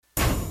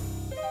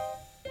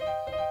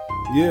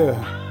Yeah.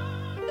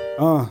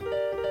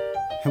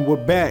 And we're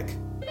back.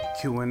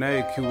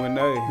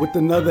 Q&A. With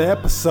another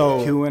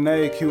episode.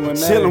 Q&A.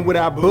 Chilling with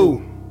our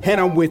boo. And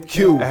I'm with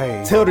Q.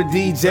 Hey. Tell the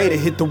DJ to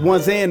hit the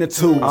ones and the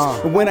twos.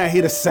 And when I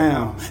hear the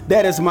sound,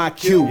 that is my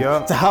cue.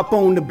 To hop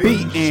on the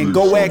beat and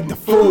go act the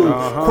fool.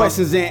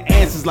 Questions and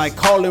answers like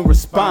call and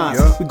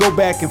response. We go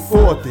back and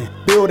forth and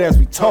build as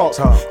we talk.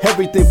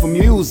 Everything from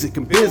music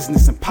and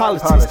business and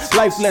politics.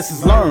 Life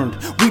lessons learned.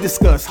 We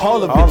discuss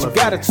all of it. You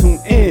gotta tune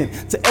in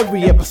to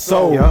every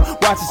episode.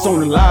 Watch us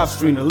on the live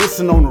stream or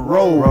listen on the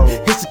road.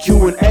 It's the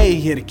Q&A,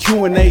 here the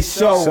Q&A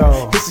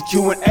show. It's the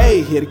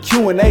Q&A, here the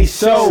Q&A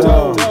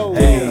show.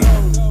 Hey.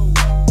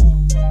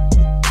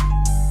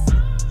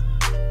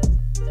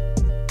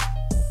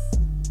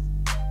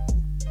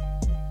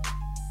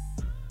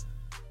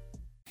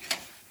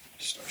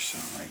 Start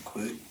something right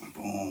quick.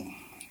 Boom.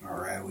 All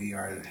right,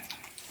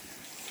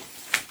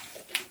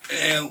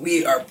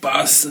 we are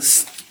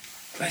bosses.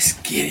 Let's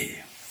get it.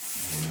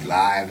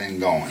 Live and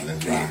going.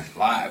 Let's ride.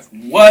 Live.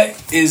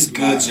 What is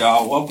good,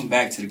 y'all? Welcome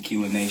back to the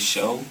Q&A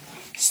show,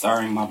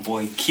 starring my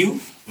boy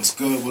Q. What's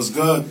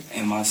good?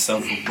 And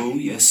myself, Abu.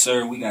 Yes,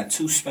 sir. We got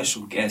two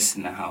special guests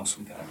in the house.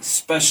 We got a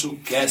special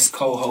guest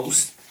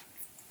co-host.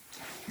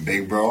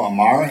 Big bro,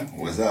 Amara.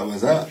 What's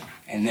up?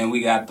 And then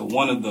we got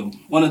one of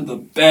the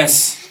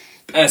best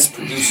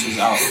producers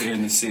out here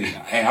in the city.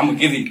 Hey, I'm gonna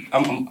give you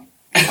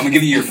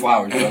your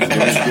flowers. Bro. Put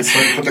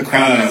the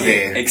crown on his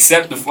head.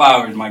 Accept the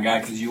flowers, my guy,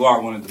 because you are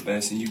one of the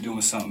best, and you're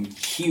doing something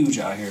huge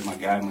out here, my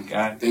guy.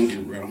 Thank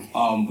you,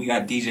 bro. We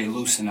got DJ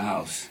Loose in the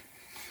house.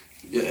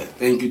 Yeah,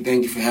 thank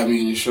you for having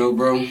me on your show,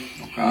 bro.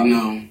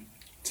 Time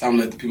to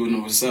let the people know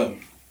what's up.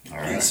 All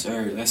right. Yes,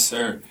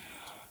 sir.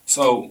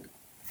 So,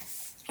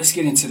 let's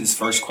get into this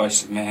first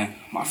question, man.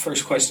 My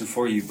first question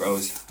for you, bro,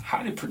 is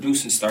how did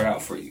producing start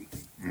out for you?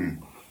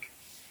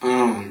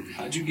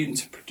 How'd you get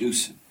into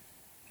producing?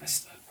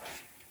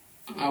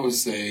 I would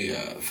say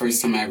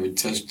first time I ever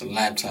touched a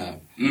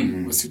laptop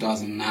was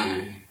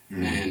 2009,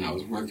 and I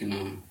was working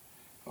on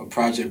a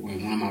project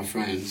with one of my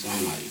friends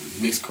on like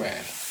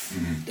Mixcraft.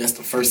 That's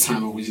the first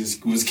time we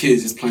was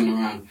kids just playing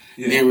around.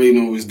 Yeah. Didn't really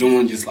know what we was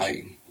doing, just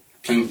like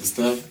playing with the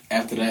stuff.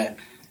 After that,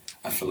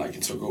 I feel like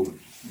it took over.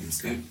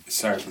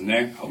 Started from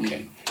there?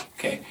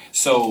 Okay.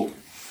 So,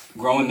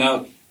 growing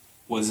up,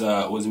 was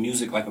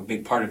music like a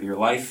big part of your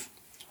life?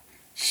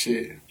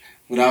 Shit.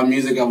 Without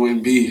music, I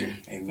wouldn't be here.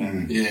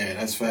 Amen. Yeah,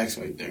 that's facts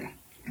right there.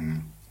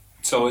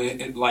 So,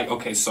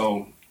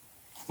 so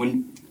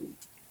when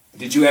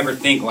did you ever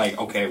think like,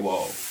 okay,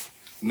 well,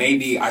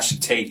 maybe I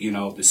should take,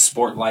 the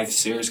sport life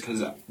serious?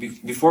 Because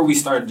before we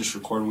started this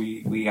recording,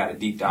 we got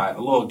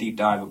a little deep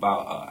dive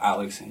about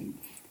Alex, and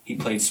he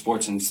played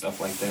sports and stuff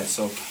like that.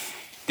 So,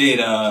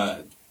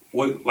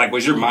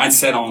 was your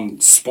mindset on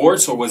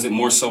sports, or was it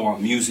more so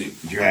on music?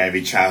 Did you have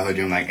every childhood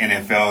doing like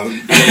NFL?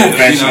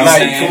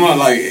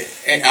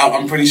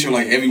 I'm pretty sure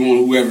like everyone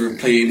who ever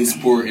played any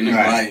sport in their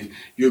life,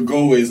 your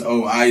goal is,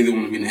 I either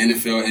want to be in the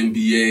NFL,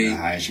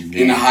 NBA,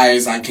 in the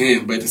highest I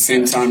can. But at the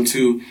same time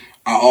too,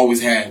 I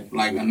always had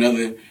like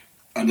another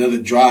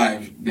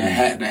drive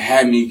that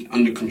had me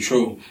under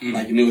control.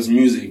 Like, and it was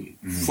music.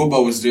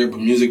 Football was there, but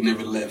music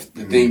never left.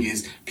 The thing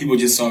is, people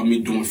just saw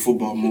me doing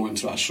football more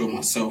until I showed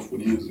myself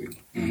with music.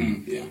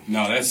 Yeah.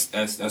 No, that's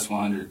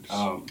 100.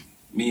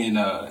 Me and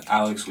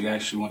Alex, we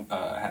actually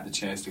had the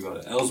chance to go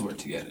to Ellsworth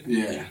together.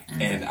 Yeah.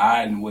 And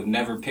I would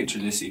never picture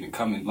this even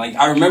coming. Like,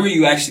 I remember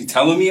you actually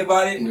telling me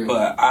about it,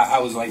 but I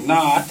was like,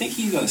 nah, I think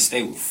he's gonna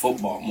stay with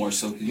football more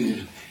so.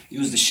 You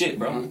was the shit,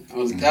 bro.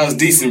 That was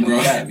decent,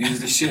 bro. Yeah, you was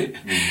the shit.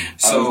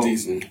 I was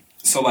decent.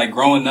 So, like,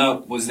 growing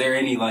up, was there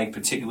any, like,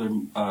 particular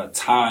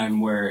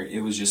time where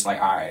it was just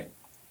like, all right,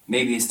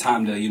 maybe it's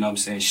time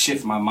to,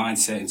 shift my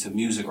mindset into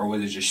music, or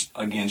was it just,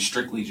 again,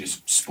 strictly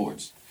just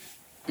sports?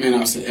 Man, I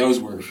was at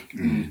Ellsworth.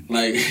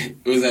 Like,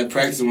 it was at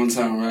practice one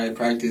time, right?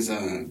 Practice,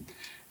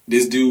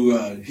 this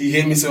dude, he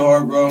hit me so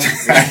hard, bro.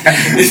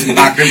 This dude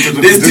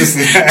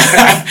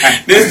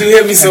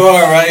hit me so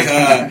hard,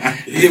 right?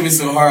 He hit me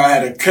so hard, I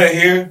had to cut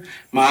here.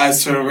 My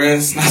eyes turned red,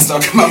 and I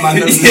started coming out my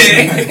nose.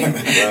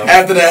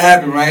 After that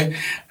happened, right?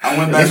 I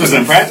went back. This was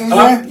in practice,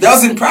 right? That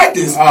was in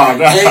practice. Oh,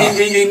 no. And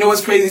you know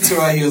what's crazy too,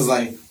 right? He was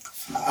like,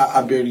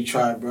 I barely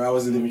tried, bro. I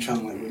wasn't even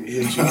trying to like really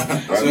hit you.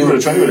 So you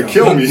would have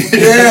killed me.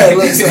 Yeah,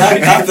 look, so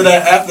after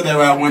that,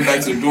 I went back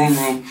to the dorm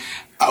room.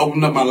 I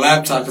opened up my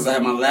laptop because I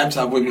had my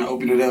laptop with me. I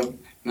opened it up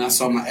and I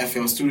saw my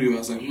FL Studio. I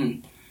was like,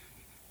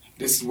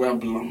 this is where I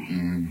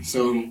belong.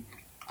 So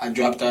I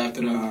dropped out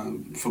after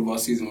the football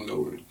season was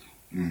over.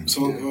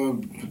 So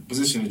what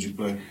position did you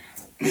play?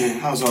 Man,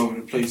 I was all over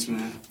the place,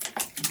 man.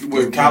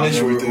 With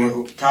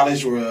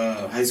college or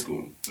high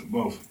school?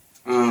 Both.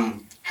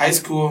 High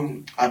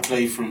school, I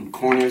played from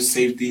corner,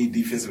 safety,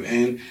 defensive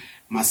end.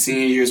 My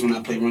senior year is when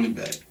I played running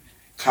back.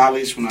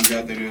 College, when I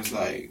got there, it was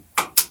like,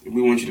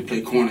 we want you to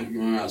play corner. You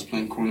remember I was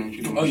playing corner with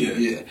you? Oh, yeah.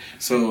 Yeah.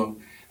 So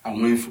I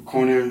went for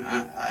corner.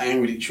 I ain't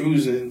really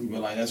choosing,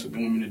 but like that's what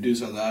they want me to do.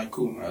 So I was like, all right,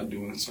 cool, I'll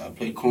do it. So I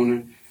played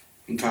corner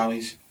in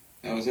college.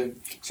 That was it.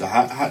 So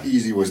how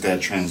easy was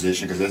that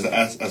transition? Because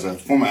as a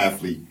former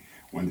athlete,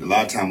 when a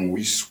lot of time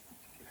when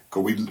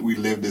cause we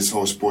live this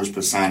whole sports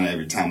persona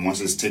every time. Once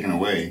it's taken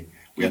away,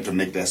 we have to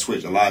make that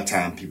switch. A lot of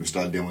time people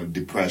start dealing with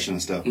depression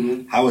and stuff.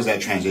 Mm-hmm. How was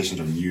that transition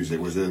to music?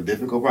 Was it a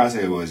difficult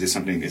process, or was it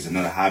something? Is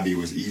another hobby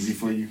was easy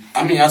for you?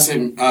 I mean, I say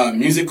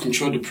music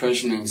controlled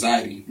depression and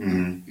anxiety.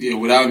 Mm-hmm. Yeah,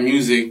 without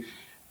music,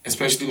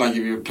 especially like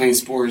if you're playing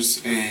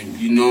sports and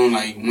you know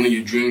like one of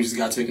your dreams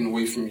got taken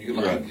away from you,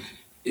 like right.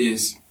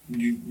 is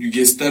you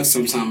get stuck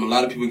sometimes. A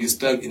lot of people get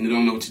stuck and they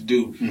don't know what to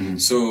do. Mm-hmm.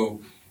 So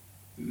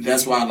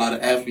that's why a lot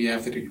of athletes,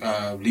 after they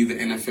leave the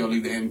NFL,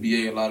 leave the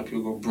NBA, a lot of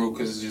people go broke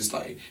because it's just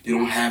like they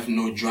don't have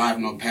no drive,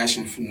 no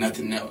passion for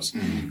nothing else.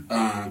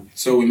 Mm-hmm.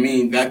 So with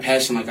me, that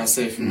passion, like I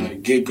said, from the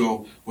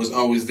get-go was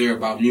always there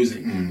about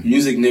music. Mm-hmm.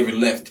 Music never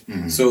left.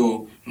 Mm-hmm.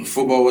 So when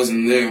football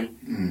wasn't there,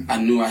 mm-hmm. I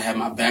knew I had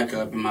my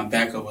backup, and my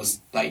backup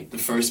was like the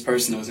first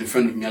person that was in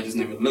front of me. I just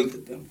never looked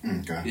at them.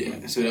 Okay.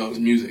 Yeah, so that was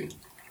music.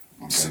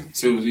 Okay.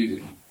 So it was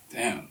easy.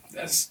 Damn,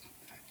 that's...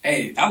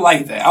 Hey, I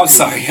like that. I'm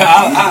sorry.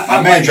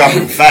 I man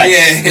dropping facts.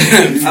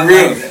 Yeah, for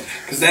real.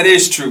 Because that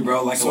is true,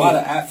 bro. Like, so, a lot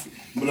of athletes.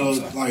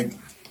 But, like,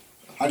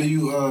 how do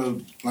you,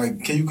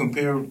 like, can you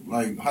compare,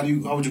 like, how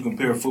would you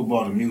compare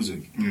football to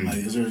music? Mm. Like,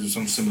 is there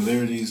some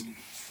similarities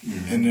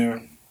in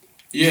there?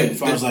 Yeah. As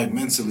far as, like,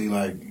 mentally,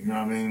 like, you know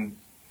what I mean?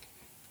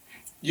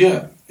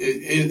 Yeah.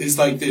 It's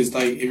like this.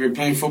 Like, if you're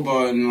playing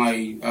football and,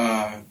 like,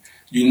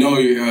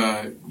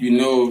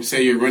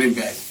 say you're a running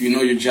back, you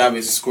know your job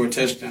is to score a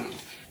touchdown.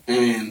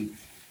 And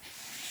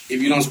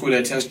if you don't score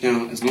that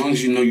touchdown, as long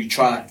as you know you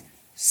tried,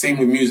 same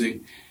with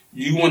music,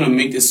 you want to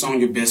make this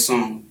song your best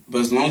song. But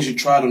as long as you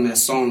tried on that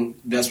song,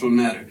 that's what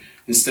matters.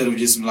 Instead of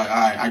just like, all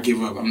right, I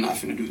give up. I'm not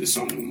finna do this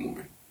song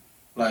anymore.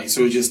 Like,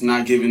 so it's just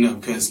not giving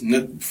up because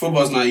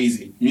football's not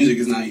easy. Music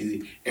is not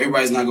easy.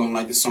 Everybody's not gonna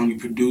like the song you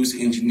produce,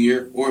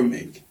 engineer, or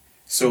make.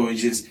 So it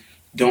just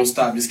don't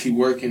stop. Just keep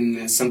working,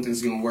 and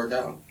something's gonna work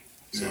out.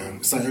 So. Yeah,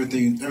 it's like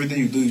everything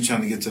you do, you're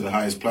trying to get to the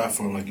highest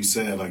platform, like you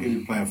said. Like, if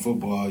you're playing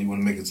football, you want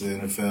to make it to the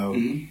NFL.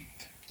 Mm-hmm.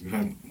 If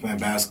you're playing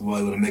basketball,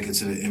 you want to make it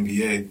to the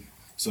NBA.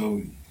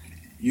 So,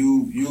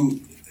 you,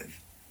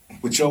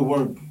 with your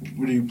work,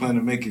 where do you plan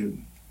to make it?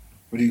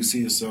 Where do you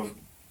see yourself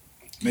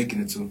making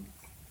it to?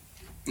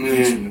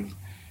 Man,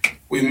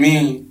 with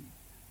me,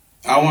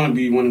 I want to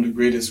be one of the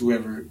greatest who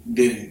ever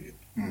did it.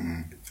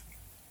 Mm-hmm.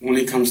 When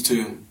it comes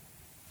to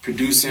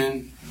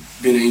producing,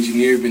 being an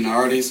engineer, being an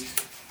artist,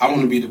 I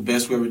want to be the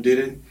best who ever did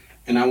it,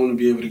 and I want to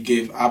be able to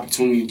give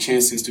opportunity and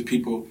chances to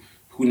people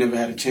who never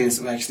had a chance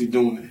of actually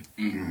doing it.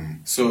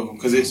 Mm-hmm. So,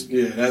 because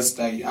that's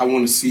like, I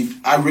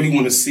really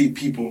want to see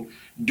people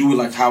do it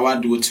like how I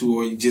do it too,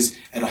 or just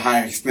at a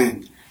higher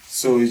extent.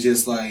 So it's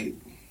just like,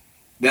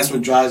 that's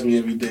what drives me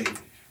every day,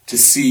 to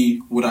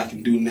see what I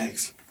can do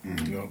next.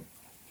 Mm-hmm. You know?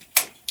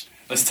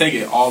 Let's take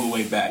it all the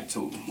way back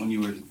to when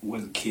you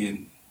was a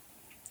kid.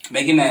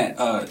 Making that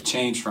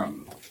change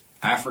from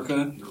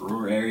Africa, the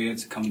rural area,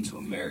 to coming to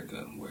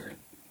America, where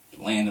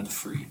the land of the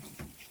free,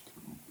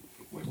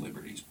 where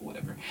liberties,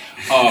 whatever.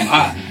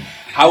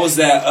 How was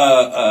that?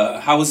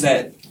 How was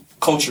that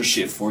culture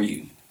shift for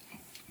you?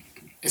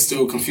 It's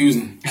still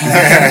confusing.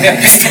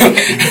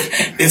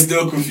 It's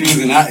still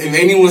confusing. If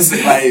anyone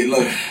said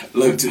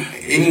look, to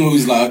anyone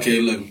who's like,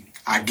 okay, look,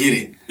 I get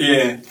it.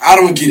 Yeah. I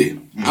don't get it.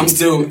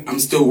 Mm-hmm. I'm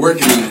still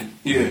working on it.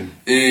 Yeah.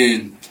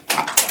 And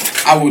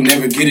I will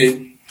never get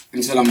it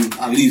until I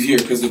leave here,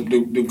 because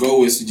the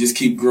goal is to just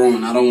keep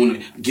growing. I don't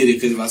want to get it,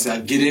 because if I say I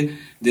get it,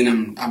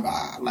 then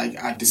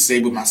I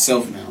disable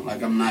myself now.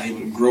 Like, I'm not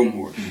able to grow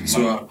more. Mm-hmm.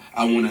 So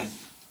I want to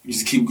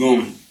just keep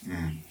going.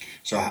 Mm-hmm.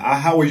 So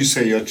how would you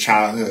say your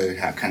childhood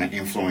have kind of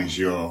influenced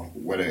your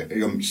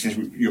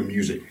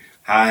music?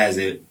 How has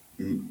it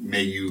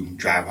made you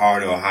drive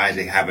harder, or how has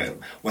it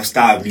what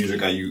style of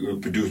music are you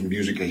producing?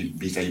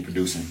 Beats are you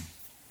producing?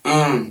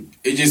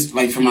 It just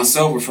like for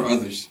myself or for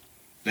others.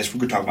 We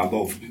could talk about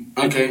both.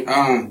 Okay.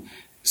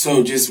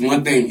 So just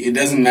one thing, it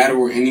doesn't matter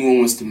what anyone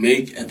wants to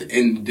make. At the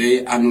end of the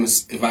day, I know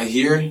if I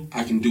hear it,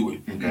 I can do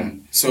it. Okay.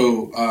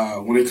 So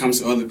when it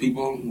comes to other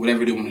people,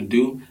 whatever they want to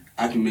do,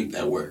 I can make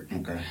that work.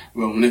 Okay.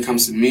 But when it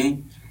comes to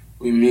me,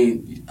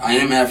 I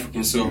am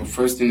African, so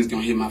first thing that's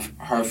gonna hit my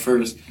heart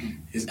first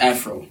is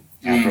Afro.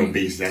 Afro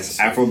beats. That's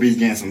Afro beats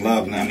getting some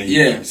love now. I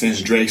mean,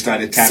 since Drake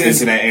started tapping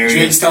into that area.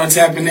 Drake started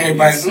tapping,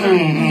 everybody's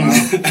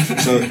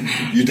So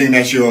you think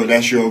that's your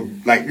that's your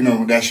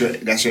MO, that's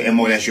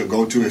your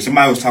go-to? If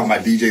somebody was talking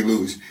about DJ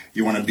Lewis,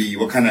 you want to be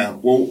what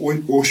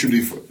should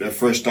be the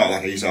first thought?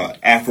 Like, he's a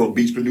Afro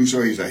beats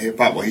producer, he's a hip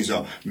hop, or he's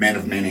a man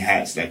of many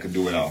hats that could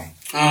do it all?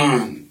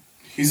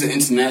 He's an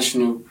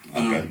international.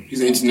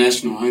 He's an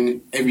international on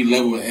every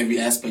level, every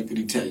aspect that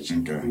he touches.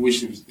 Okay.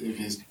 Which if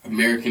it's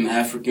American,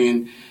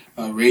 African,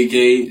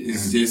 reggae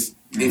is just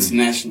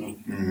international.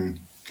 Mm-hmm.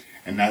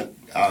 And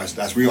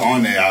that's real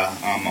on there.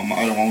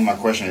 One of my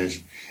questions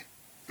is,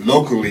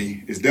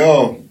 locally, is there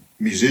a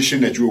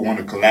musician that you would want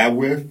to collab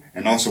with?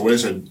 And also, what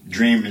is a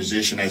dream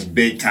musician that's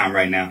big time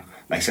right now?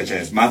 Like, such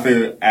as, my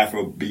favorite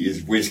Afro beat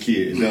is Wizkid.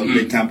 Is there a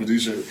big time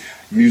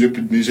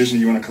musician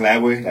you want to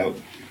collab with?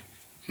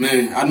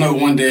 Man, I know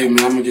one day,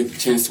 man, I'm going to get the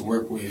chance to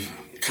work with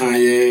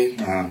Kanye.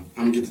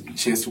 I'm I'm gonna get the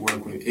chance to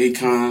work with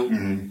Akon.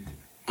 Mm-hmm.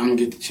 I'm gonna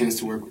get the chance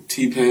to work with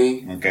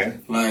T-Pain. Okay.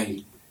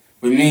 Like,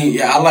 with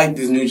me, I like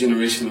this new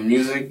generation of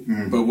music,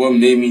 but what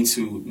made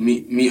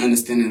me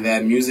understanding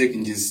that music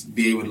and just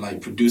be able to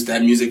like produce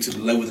that music to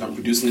the level that I'm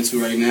producing it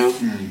to right now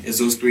is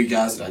those 3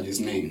 guys that I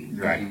just named.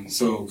 Right.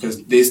 So,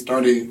 because they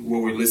started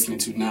what we're listening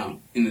to now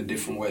in a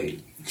different way.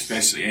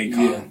 Especially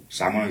Akon. Yeah.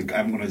 So I'm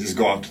gonna just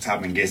go off the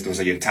top and guess those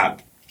are your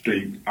top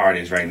 3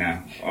 artists right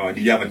now. Or do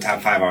you have a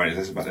top 5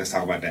 artist? Let's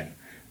talk about that.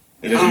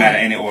 It doesn't matter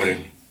any order.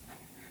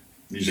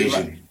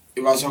 Musician.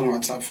 If I was talking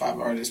about top 5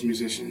 artists,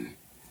 musician,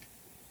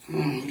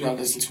 who do I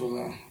listen to a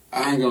lot?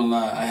 I ain't gonna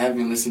lie, I have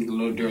been listening to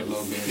Lil Durk a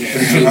little bit.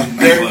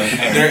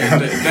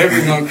 They're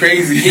been going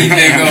crazy. He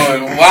been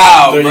going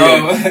wow,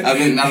 bro.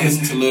 I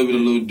listened to a little bit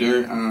of Lil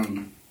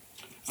Durk.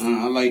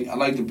 I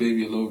like the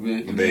baby a little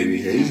bit. The baby,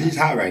 yeah, he's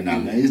hot right now,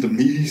 man. He's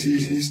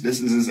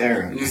this is his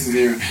era. This is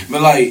era.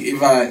 But like,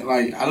 if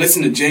I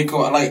listen to J.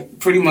 Cole,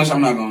 pretty much,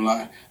 I'm not gonna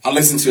lie, I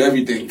listen to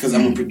everything because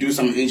I'm a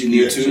producer, I'm an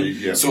engineer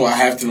too. So I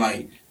have to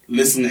like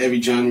listen to every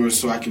genre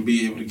so I can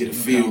be able to get a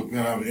feel. You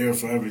gotta have an ear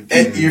for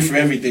everything. An ear for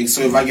everything.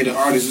 So if I get an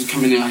artist who's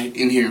coming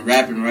in here and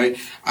rapping, right,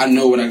 I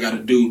know what I gotta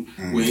do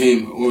with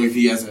him, or if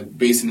he has a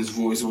bass in his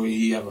voice, or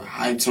he have a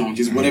high tone,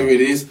 just whatever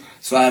it is.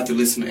 So I have to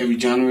listen to every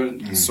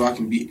genre so I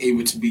can be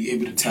able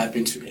to tap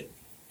into it.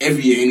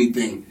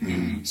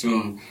 Anything.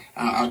 So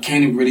I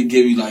can't really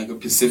give you like a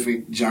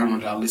specific genre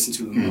that I listen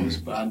to the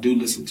most, but I do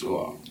listen to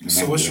all.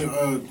 So what's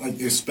your like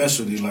your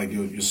specialty, like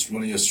your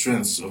one of your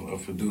strengths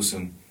of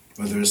producing?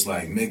 Whether it's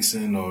like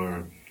mixing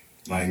or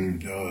like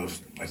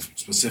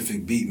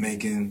specific beat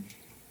making,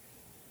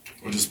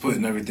 or just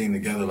putting everything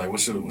together. Like,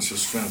 what's your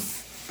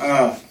strength?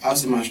 I'll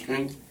say my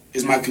strength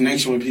is my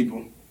connection with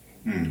people.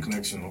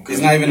 Connection. Okay.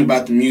 It's not even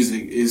about the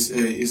music.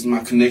 It's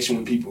my connection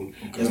with people.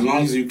 Okay. As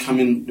long as you come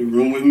in the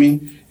room with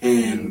me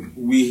and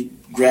we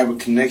grab a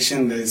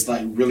connection that is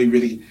like really,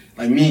 really,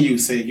 like me and you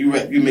say, you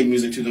make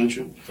music too, don't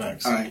you?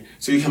 Facts. All right.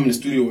 So you come in the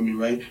studio with me,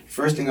 right?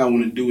 First thing I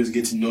want to do is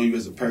get to know you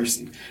as a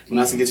person. When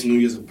I say get to know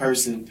you as a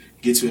person,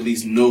 get to at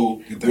least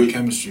know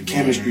chemistry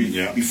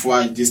before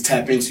I just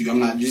tap into you. I'm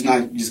not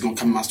just gonna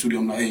come in my studio.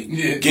 I'm like,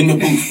 hey, get in the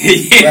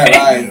booth. Right,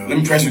 all right. Let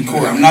me press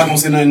record. I'm not gonna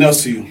say nothing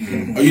else to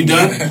you. Are you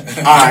done?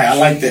 All right. I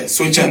like that.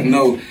 Switch up.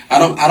 No, I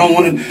don't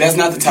want to. That's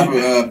not the type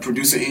of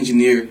producer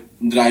engineer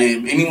that I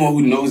am. Anyone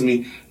who knows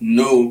me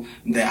know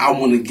that I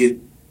want to get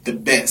the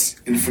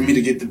best, and for me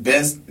to get the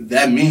best,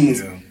 that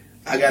means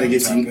I gotta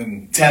get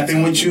tap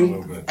in with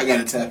you. I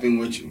gotta tap in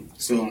with you.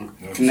 So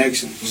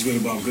connection. What's good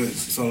about good?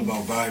 It's all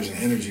about vibes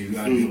and energy. You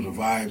gotta be able to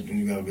vibe, and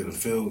you gotta be able to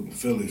feel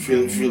it.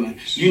 Feeling.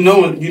 You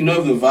know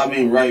the vibe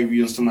ain't right.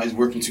 You know somebody's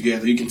working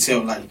together. You can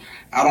tell. Like,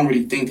 I don't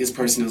really think this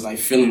person is like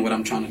feeling what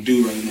I'm trying to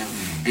do right now,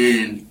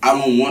 and I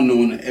don't want no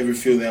one to ever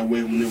feel that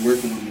way when they're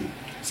working with me.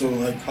 So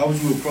like, how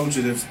would you approach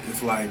it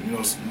if like, you know, you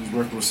was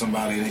working with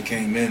somebody and they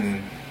came in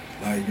and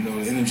like, you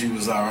know, the energy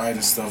was alright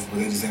and stuff, but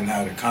they just didn't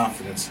have the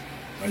confidence.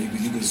 Like,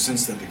 you could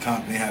sense that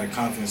they had the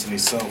confidence in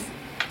themselves.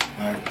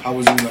 Like, how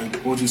would you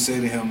what would you say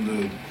to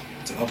him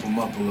to up him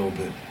up a little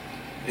bit?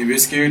 If you're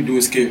scared, do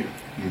it scared.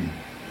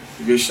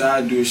 If you're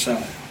shy, do it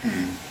shy.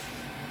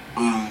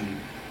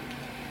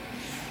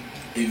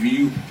 If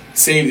you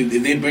say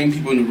if they bring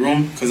people in the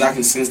room, because I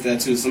can sense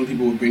that too. Some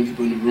people will bring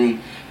people in the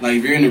room. Like,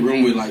 if you're in the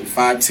room with like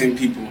 5-10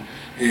 people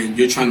and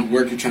you're trying to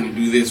work, you're trying to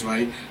do this,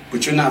 right?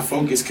 But you're not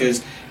focused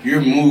because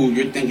you're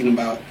thinking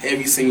about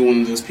every single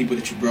one of those people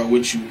that you brought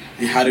with you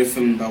and how they're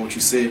feeling about what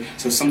you said.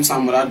 So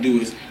sometimes what I do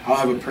is I'll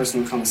have a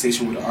personal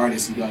conversation with the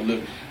artist and be like,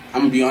 look,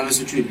 I'm going to be honest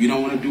with you. If you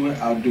don't want to do it,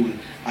 I'll do it.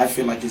 I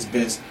feel like it's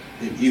best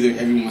if either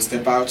everyone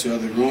step out to the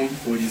other room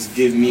or just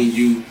give me and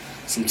you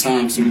some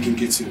time so we can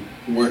get to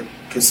work.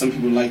 Because some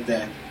people like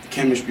that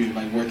chemistry,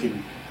 like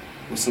working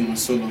with someone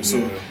solo. Yeah.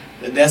 So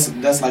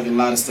that's like a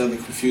lot of stuff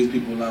that confuse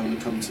people a lot when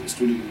they come to the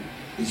studio.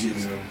 It's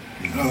just,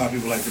 I know a lot of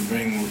people like to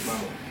bring a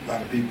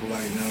lot of people,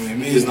 like, you know what I mean?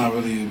 Me, it's not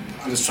really,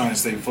 I'm just trying to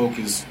stay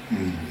focused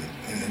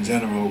in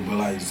general, but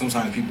like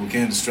sometimes people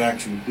can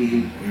distract you,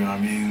 you know what I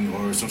mean?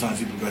 Or sometimes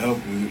people can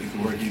help you. It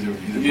can work either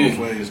both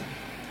ways.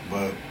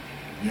 But,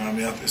 you know what I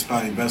mean? It's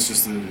probably best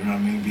just to, you know what I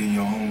mean, be in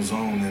your own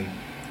zone and,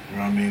 you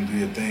know what I mean, do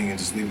your thing and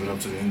just leave it up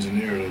to the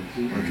engineer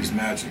to work his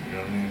magic, you know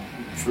what I mean?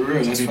 For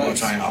real, some people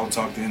try and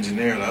out-talk the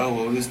engineer, like, oh,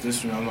 well,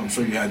 this, you know, I'm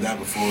sure you had that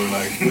before,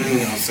 like, you know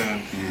what I'm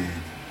saying?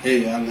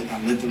 Hey, I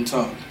let them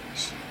talk.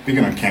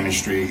 Speaking of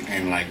chemistry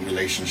and like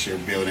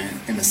relationship building,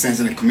 in the sense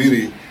of the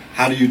community,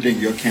 how do you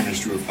think your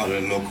chemistry with other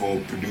local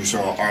producer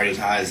or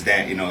artists, how is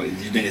that? You know,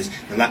 you think it's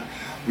a lot?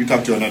 We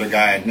talked to another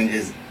guy. I think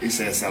it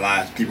says a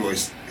lot of people.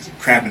 It's a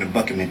crab in the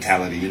bucket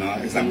mentality. You know,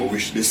 it's like, but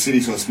this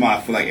city's so small. I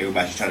feel like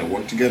everybody should try to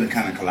work together and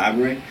kind of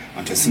collaborate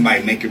until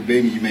somebody make it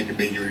big and you make it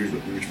big. You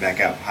reach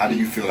back out. How do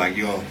you feel like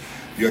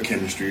your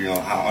chemistry or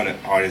how other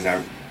artists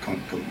are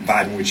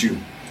vibing with you?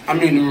 I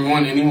mean, number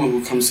one, anyone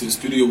who comes to the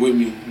studio with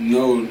me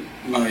know,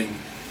 like,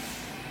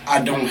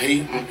 I don't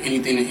hate on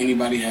anything that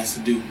anybody has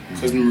to do.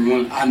 Because number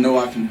one, I know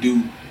I can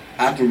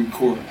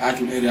record, I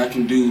can edit, I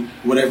can do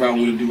whatever I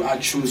want to do. I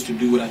choose to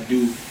do what I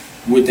do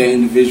with that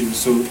individual.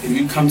 So if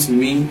you come to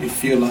me and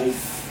feel like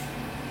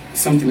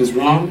something is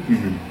wrong,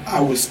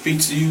 I will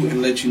speak to you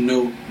and let you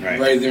know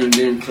right there and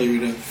there and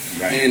clear it up.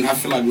 Right. And I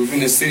feel like within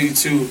the city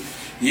too,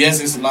 yes,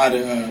 there's a lot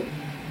of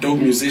dope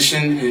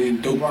musicians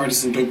and dope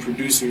artists and dope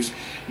producers,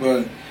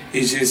 but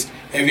it's just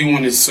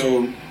everyone is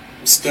so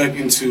stuck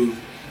into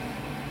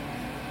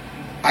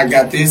I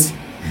got this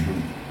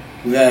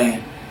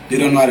that they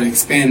don't know how to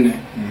expand that.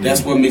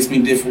 That's what makes me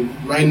different.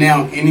 Right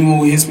now, anyone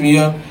who hits me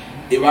up,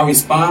 if I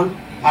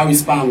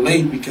respond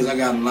late because I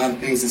got a lot of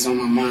things that's on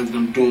my mind that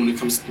I'm doing when it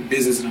comes to the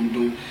business that I'm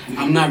doing.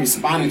 I'm not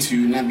responding to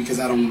you, not because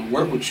I don't want to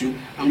work with you.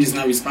 I'm just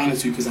not responding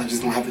to you because I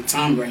just don't have the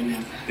time right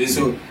now.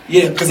 So,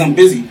 yeah, because I'm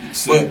busy.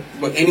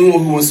 But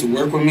anyone who wants to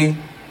work with me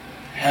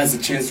has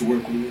a chance to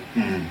work with me.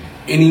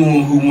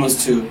 Anyone who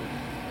wants to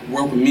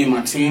work with me and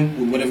my team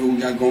with whatever we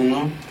got going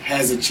on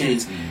has a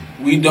chance.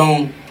 We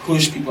don't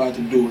push people out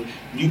the door.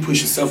 You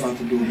push yourself out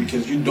the door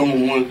because you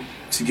don't want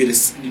to get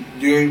it's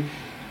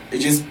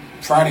just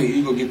pride and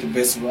ego get the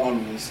best of all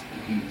of us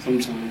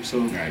sometimes.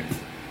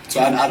 So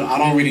I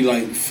don't really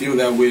like feel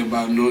that way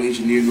about no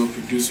engineer, no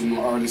producer,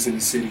 no artist in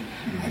the city.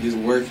 I just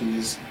work and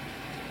just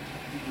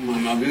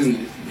mind my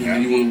business.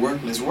 You want to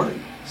work, let's work.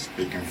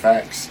 Speaking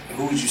facts.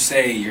 Who would you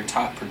say your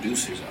top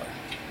producers are?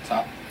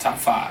 Top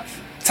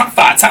five. Top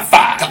five.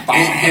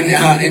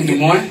 In Des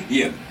Moines?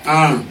 Yeah.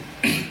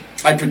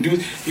 I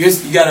produce.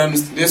 You gotta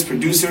understand. There's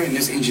producer and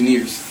there's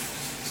engineers.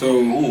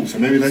 So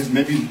maybe let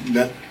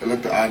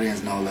the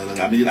audience know that.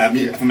 I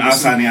mean, from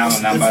outside the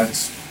island,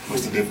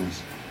 what's the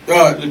difference?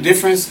 The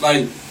difference,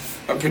 like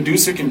a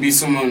producer can be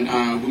someone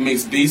who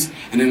makes beats,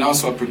 and then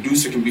also a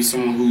producer can be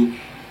someone who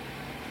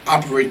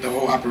operate the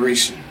whole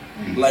operation.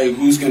 Like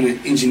who's gonna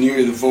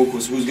engineer the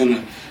vocals, who's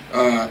gonna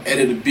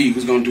edit the beat,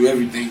 who's gonna do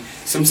everything.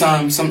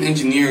 Sometimes some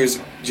engineers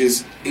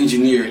just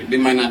engineer it. They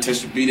might not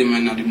touch the beat, they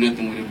might not do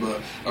nothing with it,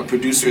 but a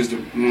producer is the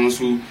ones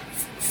who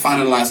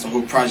finalize the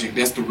whole project.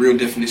 That's the real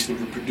definition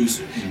of a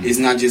producer. It's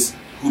not just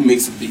who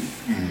makes a beat.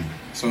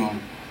 So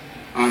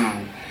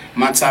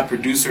my top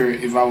producer,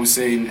 if I was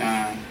saying,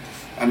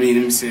 let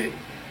me say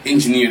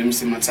engineer,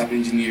 my top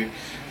engineer,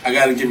 I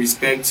gotta give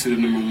respect to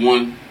the number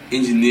one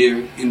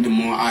engineer in Des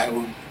Moines,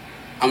 Iowa.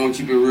 I'm gonna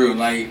keep it real,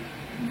 like,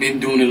 been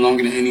doing it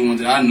longer than anyone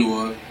that I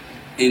know of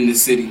in the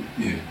city.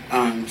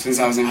 Since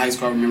I was in high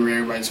school, I remember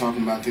everybody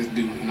talking about this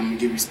dude, and I'm gonna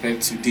give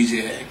respect to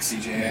DJ X.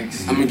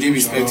 I'm gonna give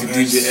respect to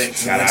DJ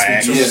X.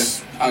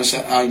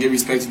 I'll give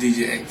respect to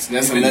DJ X.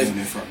 That's a legend.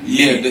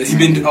 He's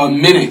been a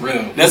minute.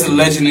 That's a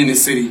legend in the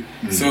city.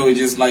 So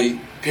just like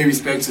pay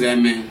respect to that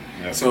man.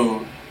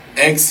 So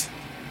X,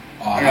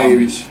 I gotta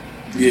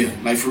give you,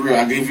 like for real,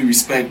 I give you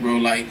respect, bro.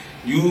 Like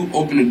you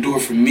open the door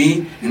for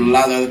me and a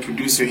lot of other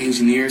producer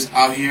engineers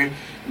out here,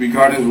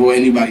 regardless of what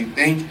anybody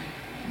think.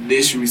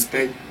 They should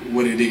respect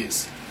what it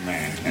is.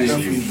 Man,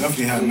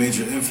 definitely had a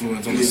major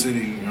influence on the city.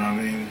 You know what I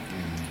mean?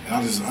 And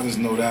I just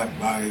know that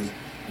by, you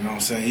know what I'm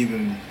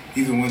saying.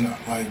 Even when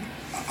like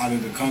out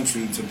of the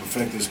country to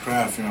perfect this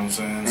craft. You know what I'm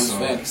saying? That's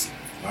facts.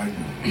 Like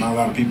not a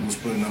lot of people was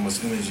putting that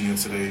much energy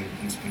into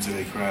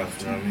their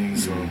craft. You know what I mean?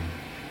 So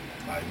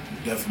like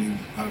definitely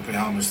gotta pay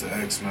homage to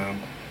X, man.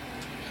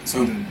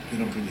 So he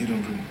done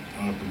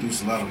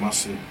produced a lot of my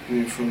shit.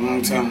 Yeah, for a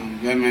long time.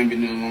 That man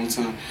been there a long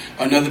time.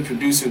 Another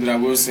producer that I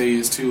will say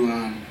is too,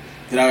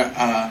 that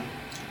I,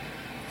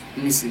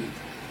 let me see.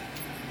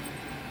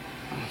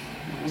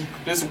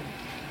 There's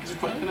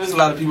a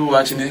lot of people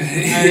watching it.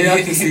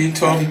 I can see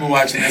 12 people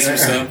watching, that's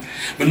what's up.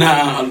 But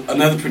now,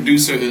 another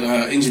producer,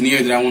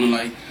 engineer that I want to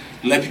like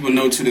let people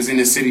know too that's in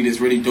the city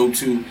that's really dope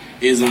too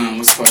is,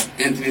 what's called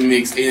Anthony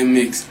Mix, AM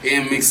Mix.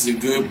 AM Mix is a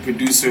good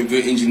producer,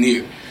 good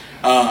engineer.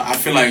 I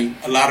feel like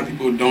a lot of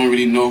people don't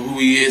really know who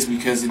he is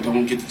because they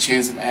don't get the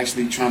chance of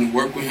actually trying to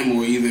work with him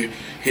or either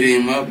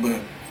hitting him up, but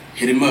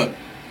hit him up.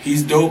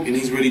 He's dope and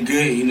he's really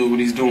good and he knows what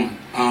he's doing.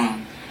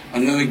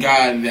 Another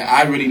guy that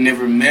I really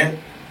never met,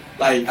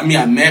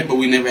 I met, but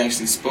we never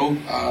actually spoke.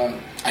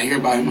 I hear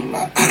about him a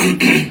lot.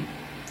 I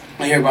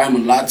hear about him a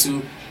lot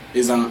too,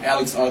 is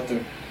Alex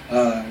Arthur.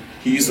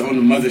 He used to own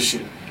the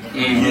Mothership.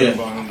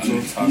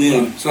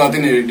 So I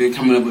think they're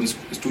coming up with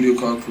a studio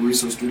called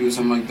Cariso Studio,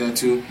 something like that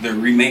too. They're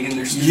remaking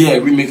their studio? Yeah,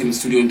 remaking the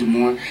studio in Des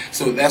Moines.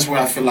 So that's where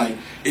I feel like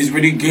it's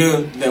really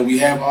good that we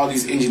have all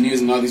these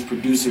engineers and all these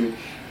producers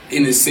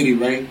in the city,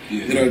 right?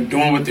 That are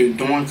doing what they're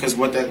doing, because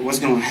what's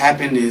going to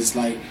happen is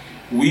like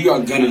we are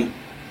going to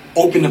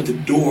open up the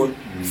door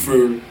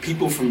for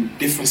people from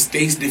different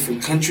states,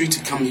 different countries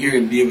to come here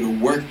and be able to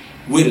work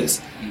with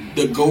us.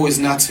 The goal is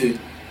not to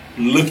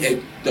look at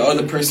the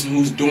other person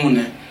who's doing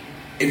that.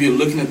 If you're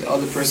looking at the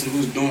other person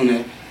who's doing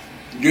that,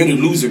 you're the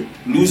loser.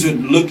 Loser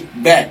look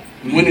back.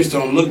 Winners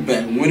don't look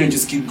back. Winners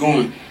just keep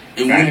going.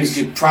 And winners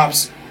get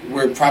props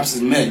where props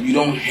is met. You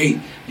don't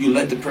hate. You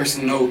let the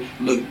person know,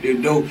 look, they're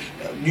dope.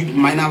 You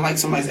might not like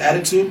somebody's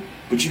attitude,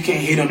 but you can't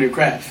hate on their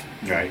craft.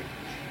 Right.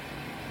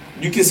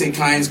 You can say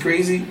Kyan's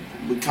crazy,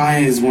 but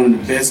Kyan is one of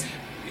the best.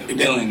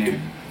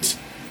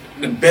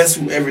 The best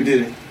who ever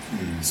did it.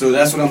 So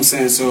that's what I'm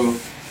saying. So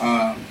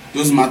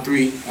those are my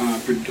three,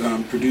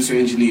 producer,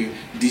 engineer,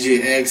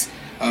 DJ X,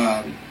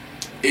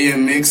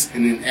 AM Mix,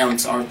 and then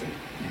Alex Arthur.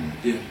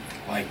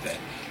 Like that.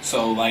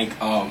 So like,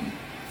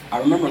 I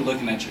remember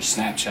looking at your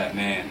Snapchat,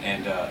 man,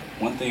 and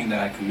one thing that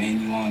I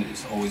commend you on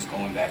is always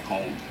going back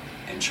home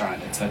and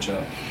trying to touch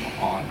up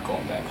on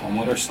going back home.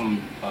 What are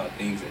some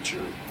things that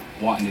you're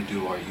wanting to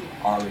do or you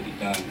already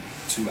done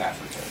to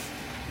Africa?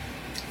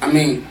 I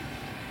mean,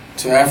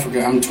 to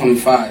Africa, I'm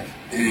 25,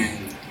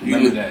 and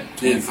remember that.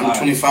 25. Yeah, I'm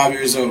 25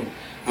 years old.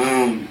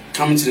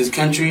 Coming to this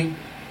country,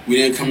 we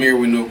didn't come here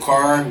with no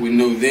car, with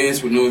no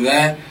this, with no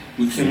that.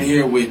 We came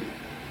here with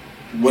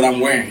what I'm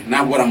wearing.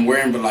 Not what I'm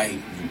wearing, but like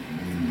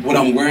what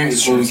I'm wearing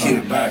is what we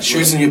came.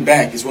 Shirts on your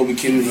back is what we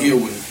came here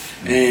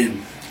with.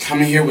 And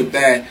coming here with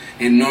that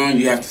and knowing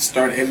you have to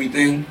start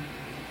everything,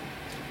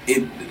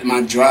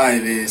 my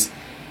drive is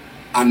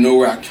I know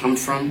where I come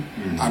from,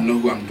 I know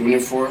who I'm doing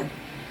it for,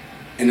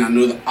 and I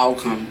know the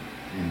outcome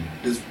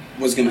is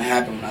what's going to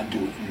happen when I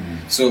do it.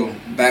 So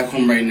back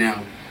home right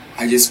now,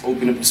 I just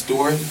opened up a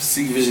store,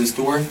 Seek Vision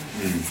store,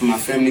 for my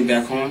family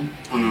back home.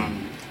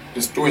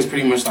 The store is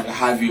pretty much like a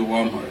Hy-Vee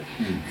Walmart.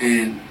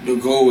 And the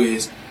goal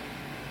is,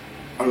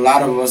 a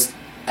lot of us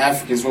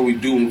Africans, what we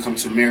do when we come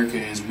to America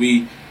is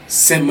we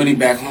send money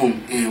back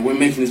home, and we're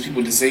making these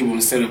people disabled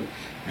instead of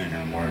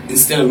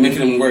making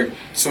them work.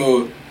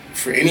 So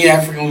for any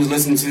African who's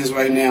listening to this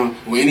right now,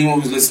 or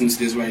anyone who's listening to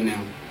this right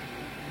now,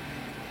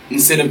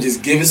 instead of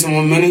just giving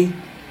someone money,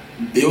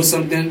 build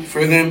something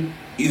for them.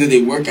 Either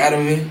they work out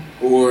of it,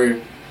 or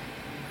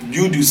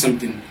you do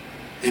something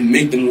and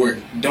make them work.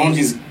 Don't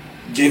just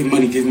give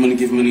money, or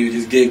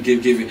just give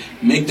it.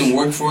 Make them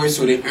work for it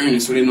so they earn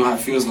it, so they know how it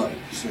feels like.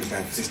 So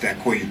it's that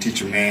quote, you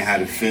teach a man how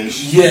to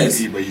fish.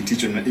 Yes. But you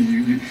teach him,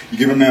 you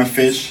give a man a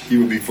fish, he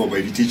will be full. But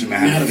if you teach a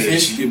man how to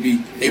fish, he'll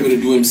be able to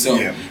do himself.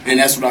 Yeah. And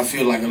that's what I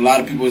feel like. A lot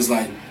of people is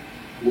like,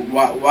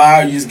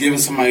 why are you just giving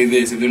somebody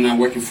this if they're not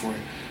working for it?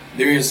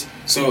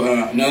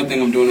 Another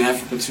thing I'm doing in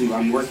Africa too,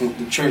 I'm working with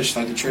the church.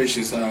 Like the church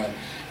is,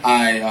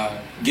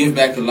 I give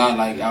back a lot.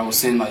 Like I will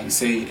send, like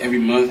say every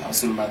month, I'll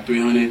send about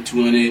 300,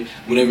 200,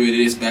 whatever it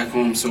is back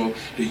home. So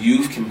the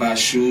youth can buy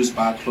shoes,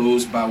 buy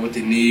clothes, buy what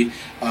they need.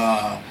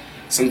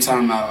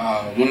 Sometimes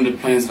one of the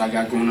plans that I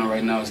got going on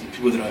right now is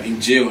people that are in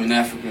jail in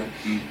Africa.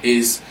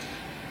 Is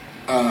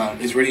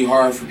it's really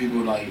hard for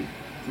people, like,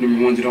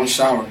 number one, they don't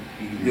shower,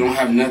 they don't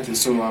have nothing.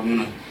 So I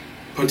want to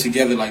put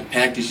together like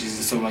packages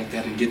and stuff like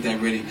that and get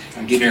that ready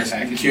and get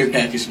that care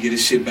package and get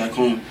his shit back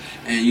home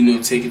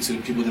and take it to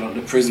the people that are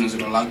the prisoners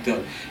that are locked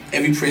up.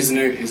 Every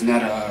prisoner is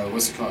not a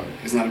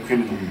It's not a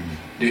criminal.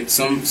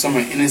 Some are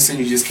innocent.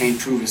 You just can't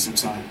prove it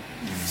sometimes.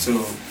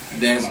 So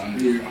that's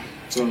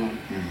So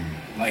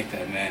I like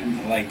that, man.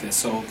 I like that.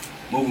 So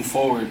moving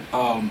forward,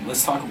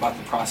 let's talk about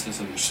the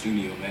process of your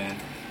studio, man.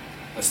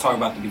 Let's talk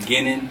about the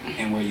beginning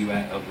and where you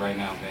at right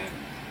now, man.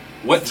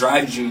 What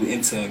drives you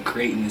into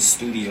creating this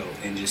studio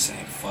and just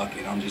saying, fuck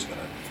it, I'm just going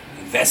to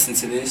invest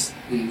into this,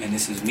 and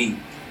this is me?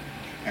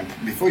 And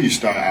before you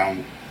start,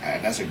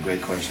 that's a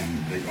great question,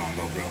 Big On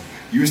Low, bro.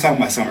 You was talking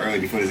about something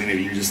earlier before this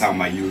interview. You were just talking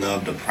about you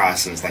love the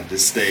process, like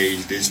this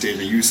stage,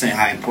 and you were saying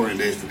how important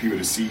it is for people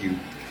to see you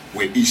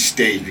with each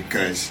stage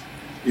because,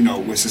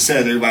 with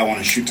success, everybody want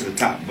to shoot to the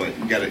top, but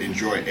you got to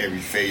enjoy every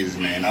phase,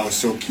 man. That was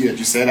so key that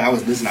you said that. I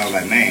was listening, I was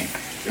like, man,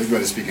 this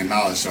brother speaking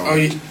knowledge. So. Oh,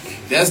 yeah,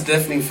 that's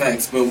definitely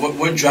facts. But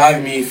what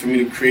drives me for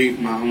me to create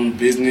my own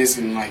business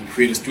and like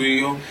create a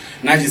studio?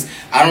 I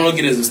don't look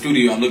at it as a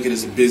studio. I look at it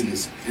as a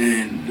business.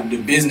 And the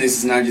business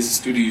is not just a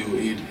studio.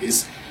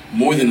 It's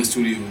more than a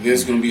studio.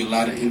 There's going to be a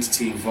lot of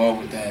entity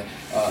involved with that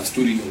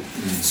studio.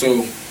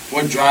 So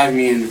what drives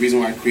me and the reason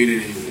why I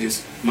created it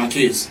is my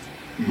kids,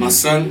 my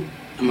son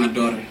and my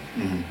daughter.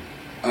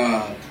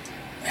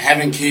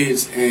 Having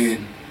kids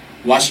and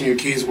watching your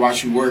kids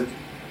watch you work.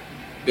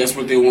 That's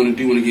what they want to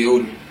do when they get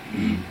older.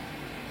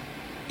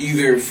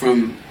 Either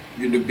from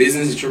the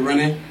business that you're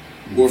running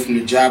or from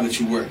the job that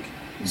you work.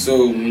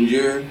 So when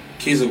your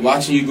kids are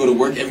watching you go to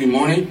work every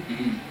morning,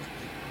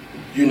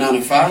 you're 9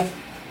 to 5,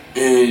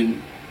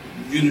 and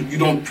you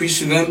don't preach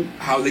to them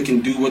how they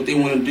can do what they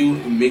want to do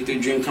and make their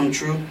dream come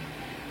true.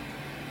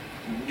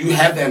 You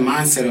have that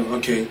mindset of,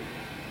 okay,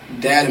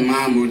 dad and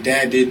mom, or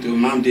dad did or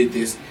mom did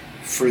this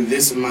for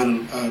this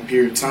amount of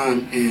period of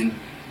time, and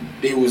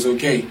they was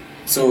okay.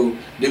 So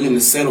they're going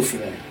to settle for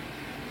that.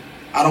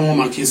 I don't want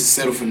my kids to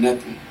settle for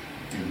nothing.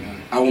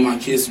 I want my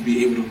kids to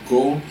be able to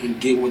go and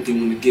get what they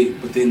want to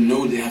get, but they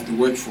know they have to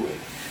work for it.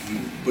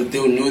 But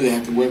they'll know they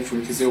have to work for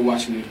it because they're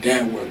watching their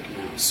dad work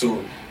now.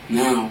 So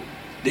now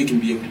they can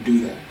be able to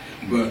do that.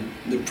 But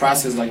the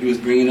process, like you was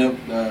bringing up,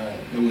 that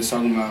we was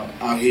talking about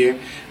out here,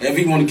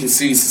 everyone can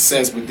see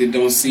success, but they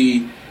don't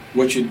see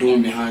what you're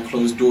doing behind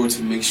closed doors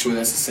to make sure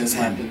that success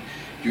happens.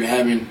 You're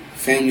having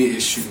family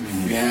issues.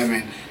 You're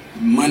having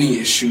money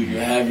issue.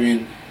 You're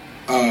having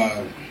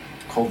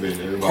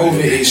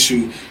COVID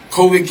issue.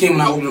 COVID came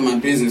when I opened up my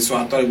business, so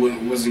I thought it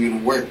wasn't going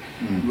to work.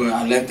 But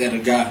I left that a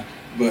guy.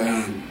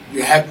 But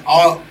you have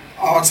all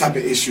type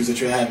of issues that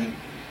you're having,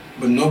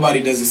 but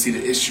nobody doesn't see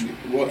the issue.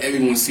 Well,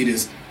 everyone see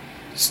this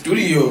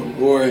studio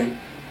or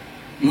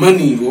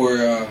money or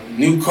a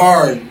new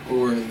car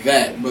or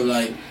that. But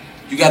like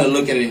you got to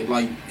look at it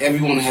like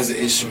everyone has an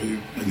issue.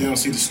 Like they don't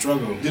see the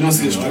struggle. They don't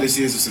see the struggle. All they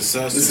see is the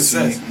success. The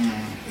success.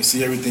 They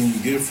see everything you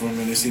get from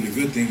it. They see the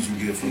good things you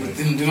get from it.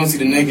 They don't see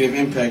the negative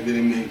impact that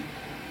it make.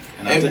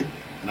 And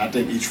I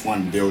think each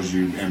one builds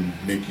you and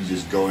make you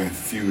just go and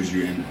fuse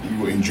you, and you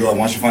will enjoy.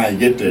 Once you finally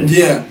get there,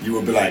 you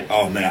will be like,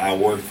 oh man, I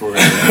worked for it.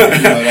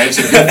 That's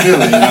a good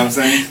feeling. You know what I'm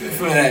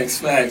saying?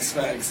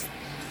 Facts.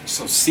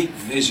 So Seek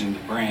Vision, the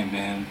brand,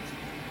 man.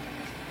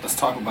 Let's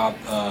talk about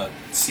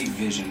Seek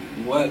Vision.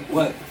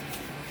 What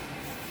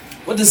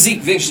does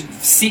Seek Vision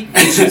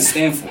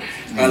stand for?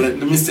 Let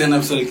me stand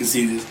up so they can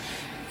see this.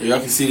 If y'all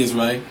can see this,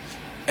 right?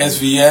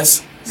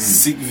 SVS,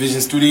 Seek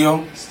Vision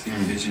Studio. Seek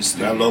Vision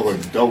Studio. That logo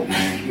is dope,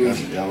 man.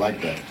 I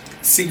like that.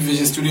 Seek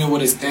Vision Studio,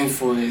 what it stands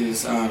for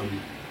is,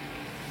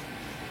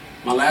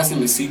 my last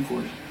name is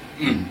Seekor.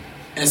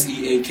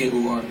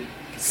 Seakor.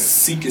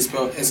 Seek is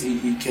spelled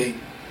Seek.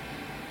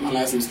 My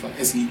last name is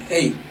spelled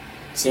Sea.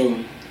 So,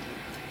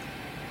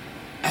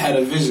 I had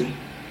a vision.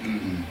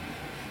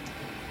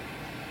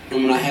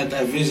 And when I had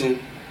that vision,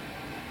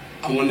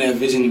 I wanted that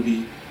vision to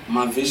be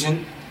my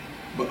vision,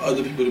 but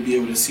other people to be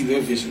able to see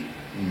their vision.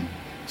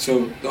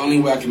 So the only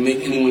way I can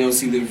make anyone else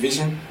see their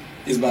vision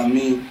is by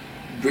me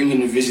bringing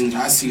the vision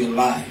that I see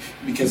alive.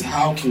 Because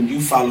how can you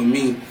follow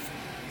me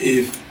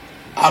if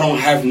I don't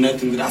have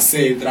nothing that I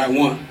say that I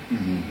want?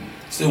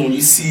 So when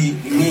you see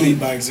me, lead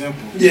by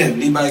example. Yeah,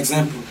 lead by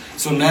example.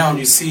 So now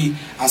you see,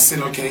 I said,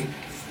 okay,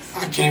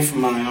 I came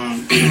from my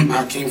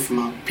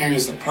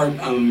parents'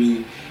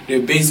 apartment. Their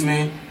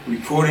basement,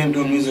 recording,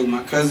 doing music with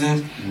my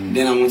cousins.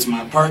 Then I went to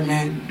my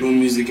apartment, doing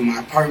music in my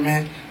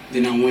apartment.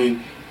 Then I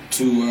went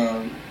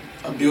to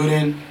a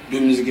building,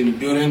 doing music in the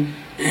building.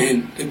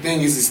 And the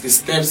thing is the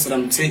steps that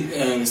I'm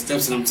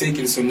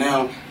taking. So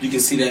now you can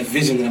see that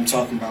vision that I'm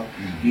talking about.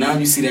 Now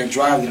you see that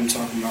drive that I'm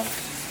talking about.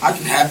 I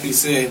can happily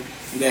say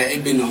that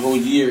it's been a whole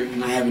year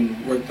and I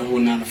haven't worked the whole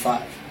 9 to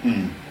 5.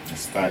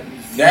 That's fact.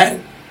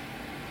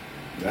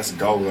 That's a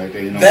goal right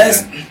there. You know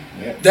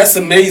that's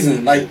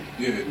amazing. Like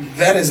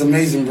that is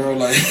amazing, bro.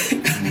 Like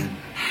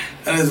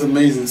that is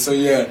amazing. So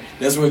yeah,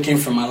 that's where it came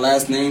from. My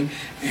last name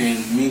and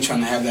me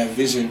trying to have that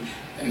vision,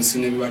 and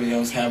seeing everybody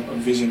else have a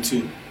vision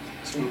too.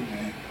 So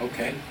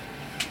okay.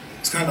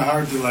 It's kind of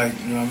hard to like,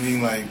 you know what I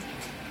mean? Like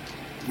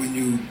when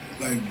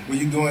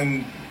you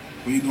doing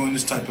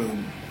this type of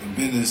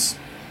business,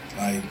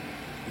 like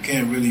you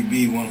can't really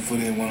be 1 foot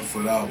in, 1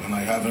 foot out, and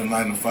like having a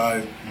 9 to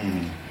 5.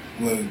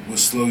 Will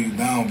slow you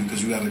down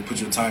because you got to put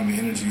your time and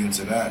energy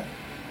into that.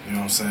 You know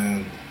what I'm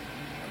saying?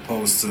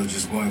 Opposed to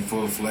just going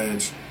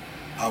full-fledged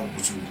out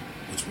with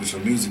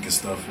your music and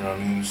stuff. You know what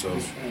I mean? So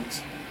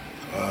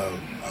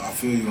I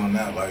feel you on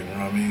that. Like, you know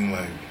what I mean?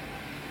 Like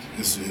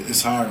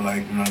it's hard.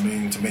 Like, you know what I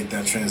mean, to make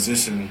that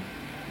transition. You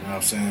know what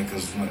I'm saying?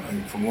 Because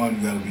for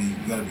one, you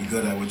gotta be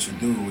good at what you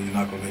do, or you're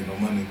not gonna make no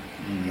money.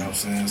 You know what I'm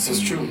saying? So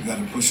that's true. You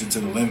gotta push it to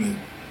the limit.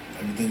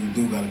 Everything you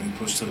do gotta be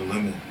pushed to the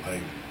limit.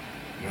 Like,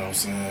 you know what I'm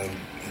saying?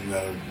 And you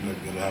gotta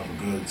have a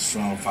good,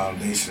 strong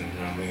foundation. You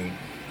know what I mean?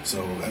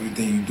 So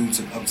everything you do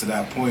up to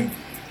that point,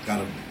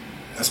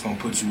 that's gonna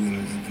put you in a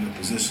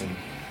position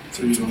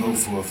to go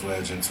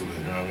full-fledged into it.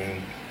 You know what I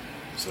mean?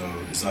 So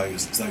it's like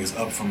it's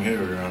up from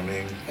here. You know what I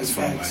mean? That's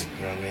facts. Like,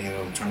 you know what I mean?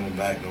 No turning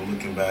back, no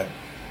looking back.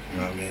 You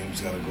know what I mean? You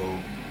just gotta go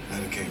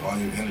dedicate all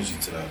your energy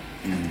to that.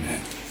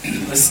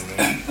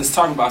 Let's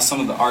talk about some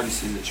of the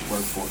artists that you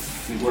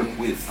work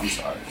with. I'm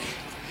sorry.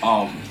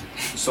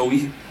 So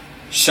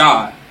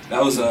Shy.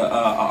 That was a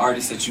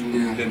artist that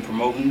you've been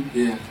promoting.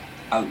 Yeah.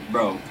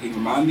 Bro, he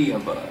remind me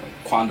of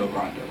Quando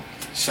Rondo.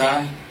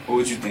 Shy? What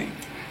would you think?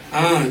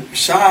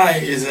 Shy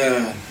is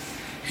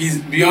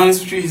be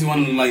honest with you, he's one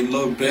of the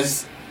little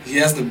best. He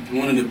has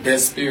one of the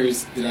best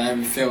spirits that I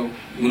ever felt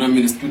when I'm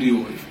in the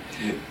studio with.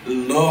 Yeah.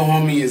 Lil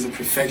homie is a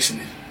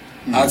perfectionist.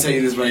 I'll tell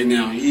you this right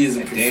now. He is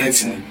a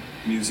perfectionist.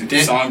 Music.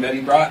 The song that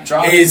he dropped?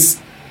 Is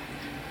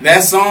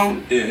that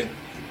song? Yeah.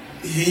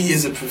 He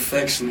is a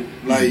perfectionist.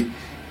 Like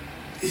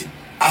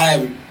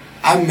I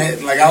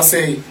met, like I'll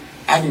say,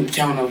 I can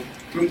count up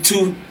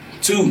two.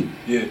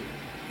 Yeah.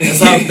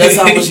 That's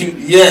how much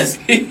yes.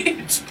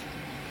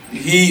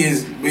 He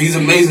is, but he's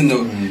amazing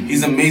though.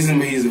 He's amazing,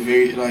 but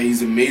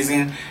he's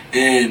amazing,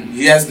 and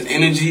he has the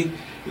energy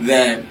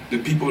that the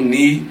people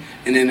need.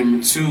 And then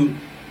number 2,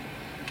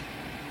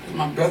 that's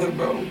my brother,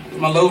 bro. That's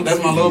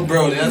my little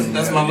bro.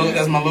 That's my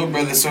little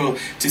brother. So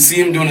to see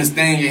him doing his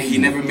thing, and he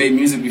never made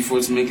music before,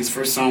 to make his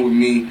first song with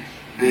me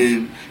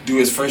and do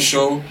his first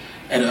show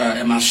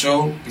at my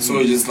show. So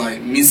it's just like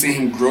me seeing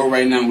him grow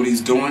right now, what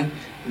he's doing.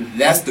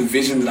 That's the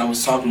vision that I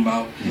was talking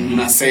about when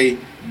I say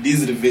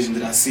these are the vision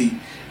that I see.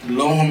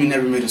 Lil homie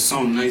never made a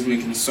song. Now he's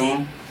making a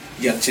song.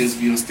 He got a chance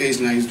to be on stage.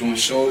 Now he's doing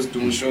shows.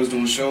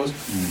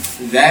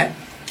 That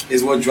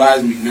is what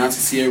drives me. Now to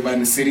see everybody in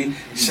the city,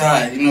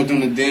 Shy,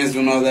 doing the dance,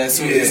 doing all that.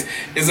 So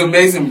it's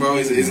amazing, bro.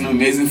 It's an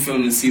amazing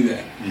feeling to see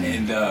that.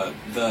 And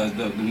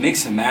the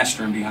mix and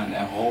mastering behind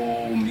that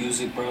whole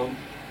music, bro.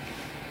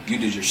 You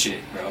did your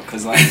shit, bro.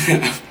 Cause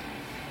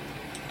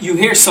you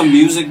hear some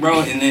music,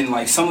 bro, and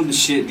then some of the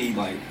shit be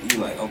you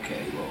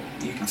okay, well,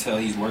 you can tell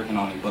he's working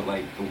on it. But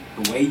like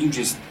the way you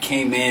just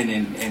came in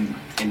and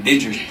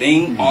did your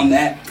thing on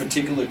that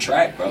particular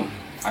track, bro,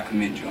 I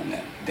commend you on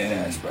that.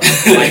 Dead ass, bro.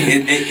 Like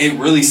it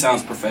really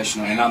sounds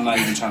professional, and I'm not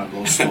even trying to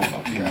blow smoke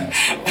up your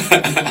ass, bro.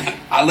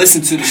 I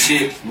listen to the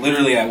shit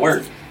literally at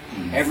work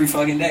every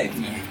fucking day.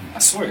 I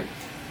swear.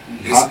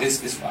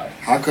 It's fire.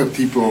 How could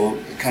people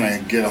kind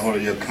of get a hold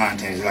of your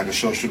content? Is it like a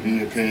social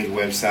media page,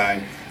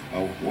 website?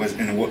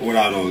 What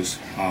are those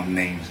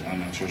names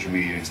on social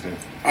media and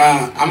stuff?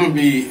 I'm gonna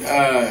be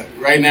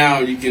right now.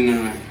 You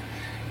can.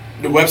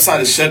 The website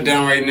is shut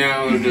down right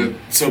now,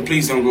 so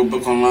please don't go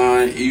book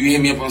online. You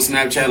hit me up on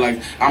Snapchat. Like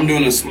I'm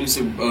doing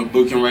exclusive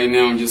booking right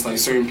now, just like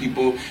certain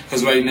people,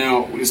 because right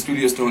now the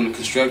studio's still under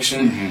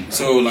construction.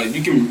 So like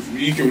you can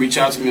reach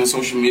out to me on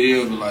social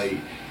media, but like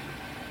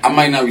I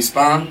might not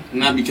respond,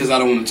 not because I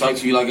don't want to talk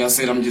to you. Like I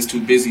said, I'm just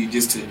too busy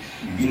just to,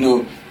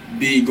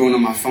 be going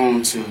on my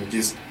phone to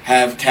just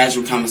have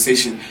casual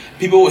conversation.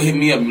 People will hit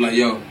me up and be like,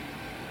 "Yo,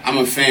 I'm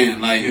a fan."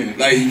 Like you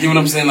know what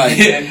I'm saying?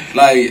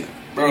 Like,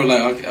 bro,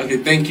 like, okay,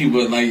 thank you,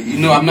 but like,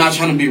 I'm not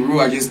trying to be rude.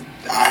 I just,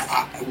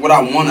 what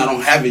I want, I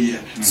don't have it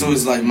yet. So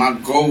it's like my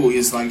goal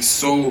is like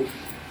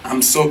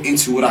I'm so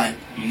into what I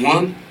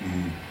want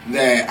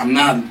that I'm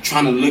not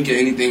trying to look at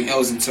anything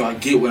else until I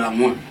get what I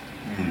want.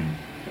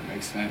 That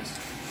makes sense.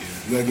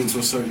 You gotta get to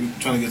you're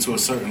trying to get to a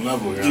certain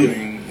level. You know what I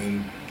mean?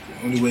 And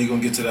the only way you're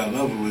gonna get to that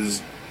level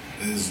is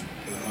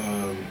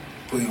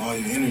putting all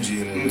your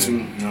energy in it. You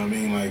know what I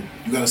mean? Like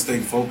you gotta stay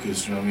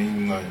focused. You know what I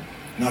mean? Like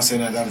not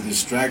saying that to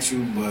distract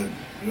you, but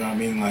you know what I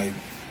mean. Like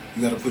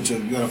you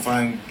gotta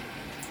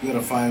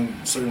find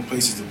certain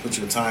places to put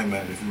your time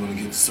at if you want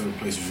to get to certain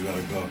places. You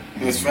gotta go.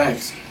 That's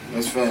facts.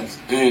 That's facts.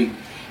 And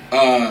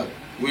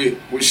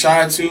with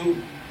Shy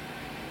too.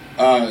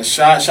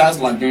 Shy's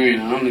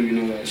Liberian. I don't know if you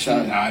know that.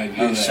 Shy, nah, I didn't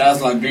know that.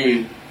 Shy's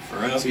Liberian. For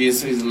real? So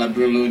he's a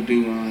Liberian little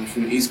dude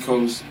from the East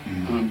Coast.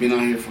 Been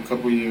out here for a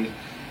couple of years.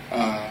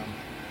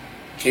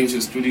 Came to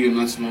the studio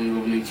not too long ago.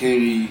 When he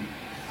came,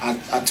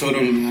 I told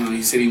him,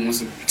 he said he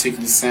wants a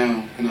particular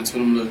sound. And I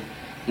told him, look,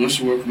 once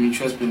you work with me,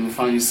 trust me, I'm going to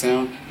find your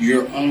sound,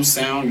 your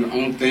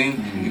own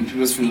thing, and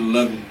people's going to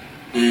love it.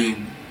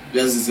 And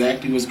that's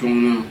exactly what's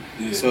going on.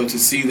 Yeah. So to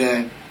see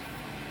that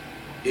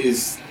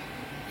is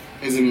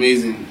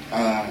amazing.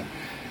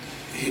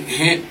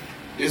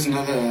 There's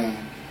another.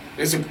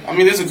 There's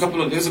a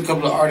couple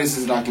of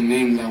artists that I can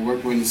name that I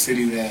work with in the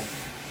city that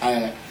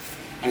I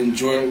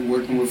enjoy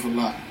working with a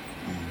lot.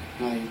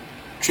 Like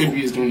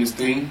Trippy is doing his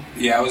thing.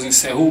 Yeah, I was gonna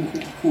say who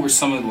were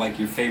some of like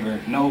your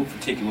favorite? No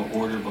particular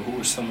order, but who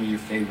were some of your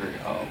favorite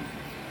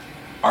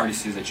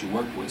artists that you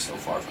worked with so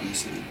far from the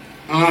city?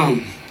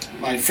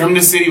 Like from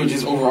the city or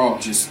just overall?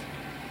 Just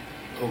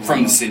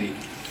from the city.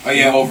 Oh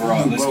yeah,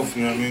 overall. Both,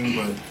 you know what I mean?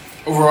 But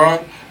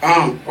overall,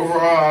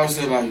 I would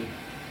say like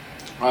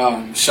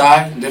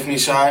Shy, definitely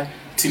Shy,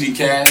 TD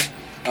Cash,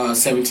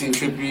 17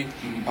 Trippy,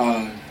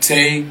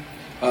 Tay,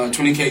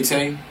 20K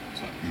Tay.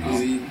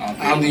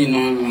 I don't think you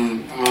know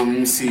him. Let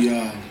me see.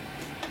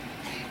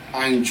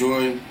 I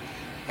enjoy.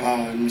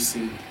 Let me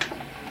see.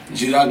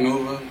 G-Dot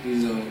Nova.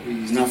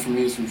 He's not from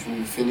here. He's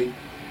from Philly.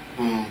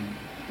 Let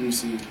me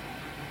see.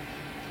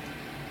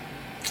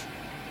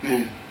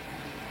 Man,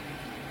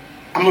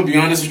 I'm gonna be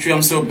honest with you.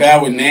 I'm so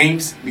bad with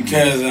names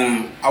because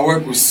I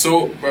work with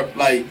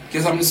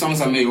guess how many songs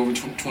I made over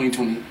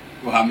 2020?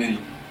 Well, how many?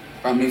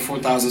 I made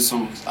 4,000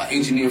 songs. I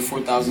engineered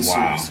 4,000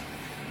 songs.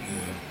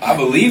 I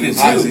believe it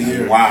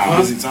too. Wow.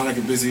 Busy, sound like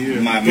a busy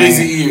year.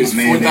 Busy years,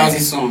 4,000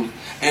 songs.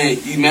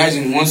 And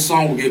imagine one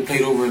song will get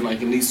played over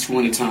like at least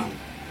 200 times.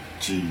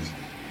 Jeez.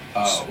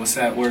 What's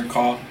that word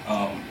called?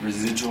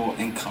 Residual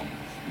income.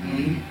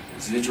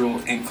 Residual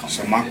income.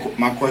 So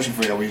my question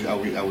for you,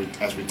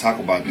 as we talk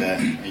about that,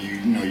 and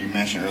you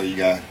mentioned earlier you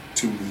got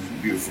 2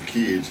 beautiful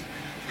kids.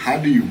 How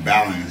do you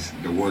balance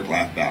the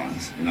work-life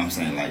balance? You know what I'm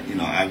saying? Like,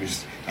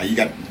 obviously, you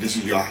got this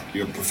is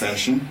your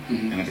profession,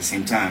 and at the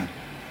same time,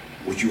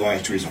 what you are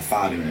to is a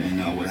father,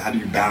 and how do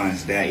you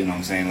balance that? You know what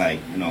I'm saying,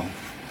 like,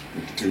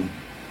 with the 2.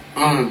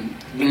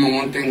 Number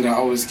one thing that I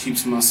always keep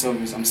to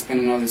myself is I'm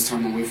spending all this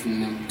time away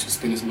from them to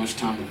spend as much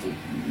time with them.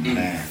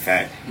 Man,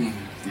 fact.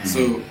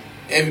 So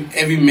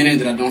every minute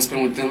that I don't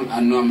spend with them,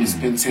 I know I'm gonna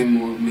spend 10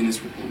 more minutes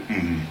with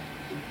them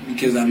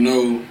because I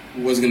know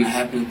what's gonna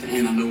happen at the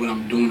end. I know what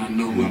I'm doing. I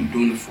know what I'm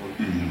doing it for.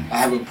 I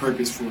have a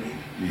purpose for it,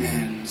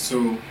 and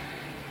so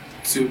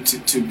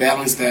to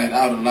balance that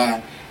out a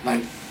lot,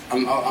 like.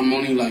 I'm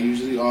only like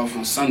usually off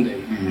on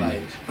Sunday,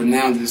 but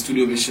now the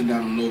studio been shut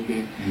down a little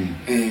bit,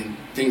 and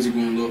things are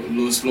going a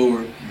little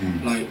slower.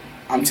 Like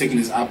I'm taking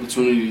this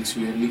opportunity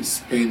to at least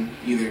spend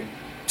either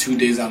 2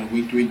 days out of the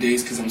week, 3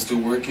 days, because I'm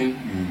still working,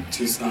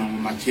 just with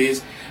my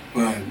kids.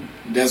 But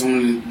that's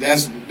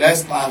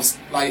that's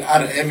like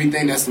out of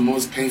everything, that's the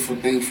most painful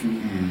thing for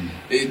me.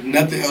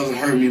 Nothing else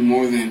hurt me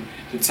more than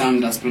the time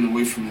that I spend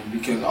away from them,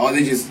 because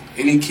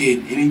any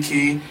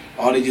kid,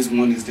 all they just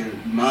want is their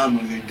mom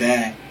or their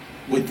dad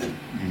with them.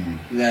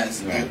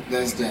 That's that.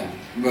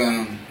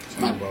 But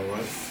my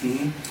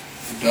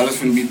daughter's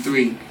finna be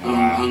 3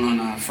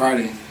 on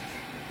Friday.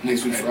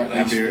 Next week Friday.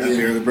 Happy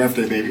early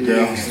birthday, baby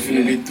girl. Yeah, she's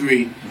gonna be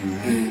 3.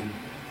 And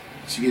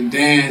she can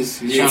dance.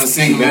 She's trying to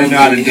sing. She better know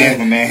how to dance,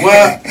 my man.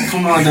 Well,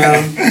 come on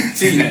now.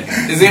 See,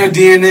 it's in her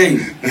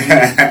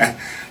DNA.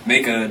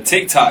 Make a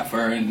TikTok for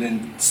her and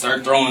then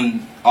start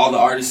throwing all the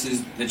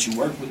artists that you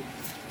work with.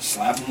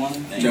 Slap him on the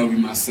thing. That'll be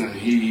my son.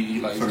 He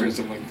likes doing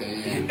stuff like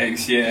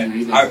that.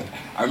 Yeah.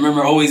 I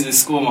remember always in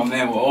school, my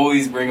man will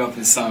always bring up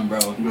his son, bro.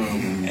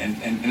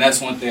 And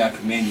that's one thing I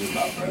commend you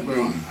about,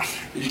 bro.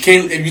 You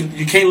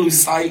can't lose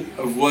sight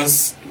of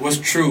what's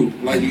true.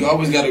 Like you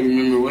always gotta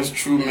remember what's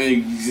true, man.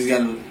 You just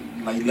gotta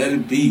like let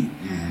it be.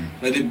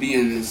 Let it be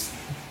in this.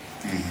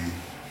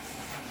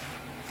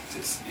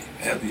 Just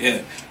hell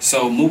yeah.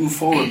 So moving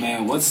forward,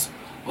 man, what's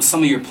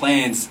some of your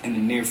plans in the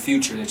near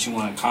future that you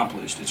want to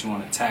accomplish, that you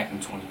want to attack in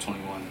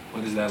 2021?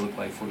 What does that look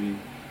like for you?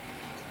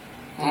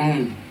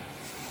 I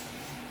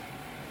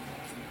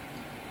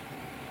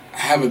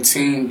have a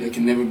team that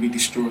can never be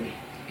destroyed.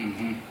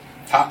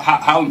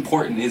 How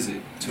important is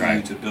it to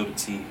you to build a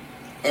team?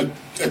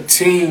 A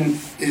team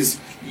is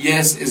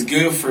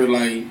good for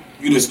like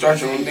you to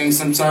start your own thing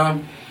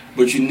sometime,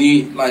 but you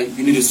need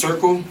a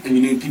circle and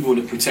you need people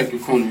to protect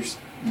your corners.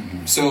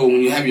 So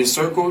when you have your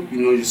circle, you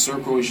know your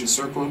circle is your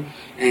circle,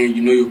 and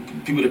you know your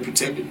people that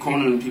protect the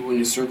corner and the people in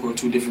your circle are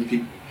 2 different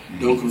people.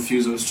 Don't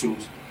confuse those two.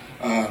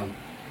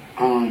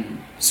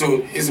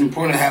 So it's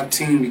important to have a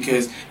team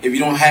because if you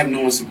don't have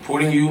no one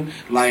supporting you,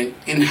 like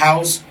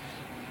in-house,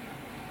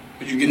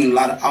 you're getting a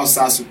lot of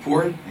outside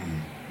support,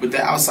 but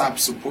that outside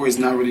support is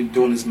not really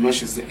doing as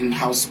much as the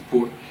in-house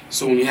support.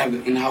 So when you have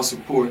the in-house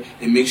support,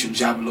 it makes your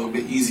job a little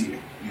bit easier.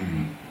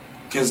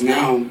 Because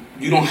now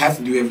you don't have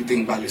to do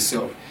everything by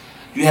yourself.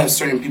 You have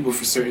certain people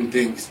for certain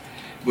things.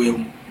 But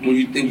when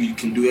you think you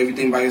can do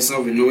everything by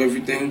yourself and know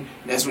everything,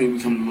 that's when you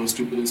become the most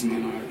stupidest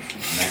man on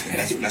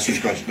earth. That's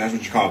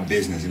what you call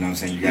business, you know what I'm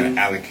saying? You got to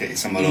allocate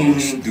some of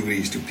those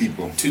duties to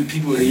people. To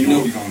people that you're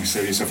going to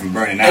save yourself from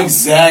burning out.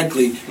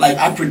 Exactly. Like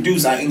I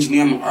produce, I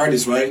engineer, I'm an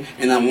artist, right?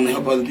 And I want to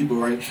help other people,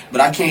 right? But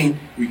I can't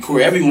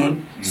record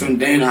everyone. So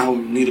then I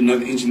would need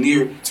another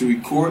engineer to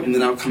record, and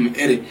then I'll come and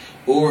edit.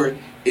 Or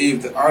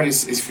if the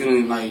artist is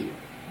feeling like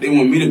they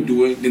want me to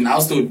do it, then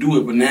I'll still do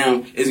it, but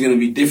now it's going to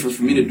be different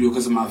for me to do it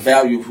because of my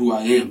value of who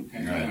I am.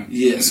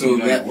 Yeah, so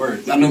that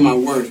I know my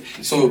worth.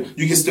 So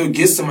you can still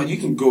get somebody, you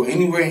can go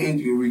anywhere and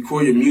you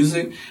record your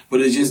music, but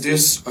it's just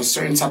there's a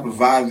certain type of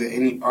vibe that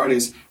any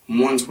artist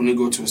wants when they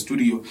go to a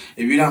studio.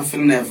 If you're not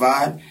feeling that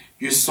vibe,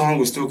 your song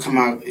will still come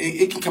out.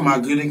 It can come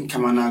out good, it can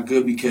come out not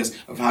good because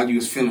of how you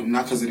was feeling,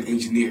 not because of the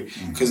engineer,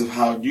 because of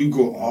how you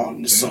go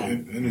on the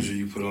song. The energy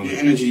you put on it. The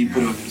energy you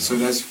put on it. So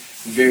that's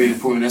very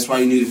important. That's why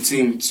you need a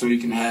team, so you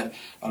can have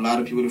a lot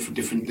of people for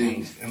different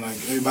things. And like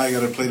everybody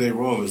got to play their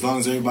role. As long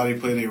as everybody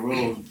play their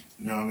role,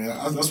 you know what I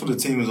mean. That's what the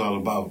team is all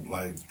about.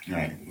 Like,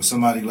 when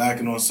somebody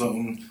lacking on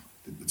something,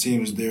 the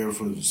team is there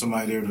for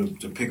somebody there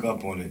to pick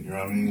up on it. You know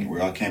what I mean.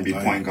 We all can't be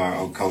point guard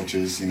or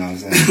coaches. You know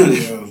what I'm saying?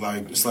 Yeah,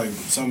 it's like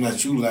something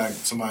that you lack.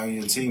 Somebody on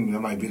your team that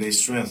might be their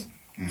strength.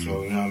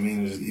 So you know what I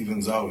mean. It just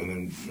evens out, and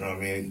then you know what I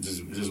mean. It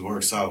just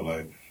works out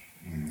like.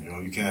 You know,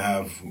 you can't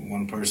have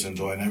one person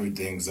doing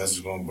everything because that's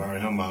just going to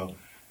burn him out.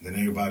 Then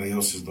everybody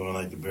else is doing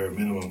like the bare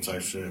minimum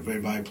type shit. If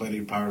everybody play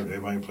their part,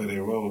 everybody play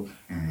their role,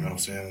 you know what I'm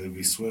saying, it'll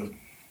be swift.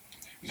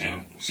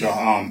 So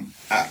when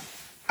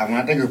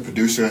I think of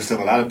producer and stuff,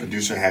 a lot of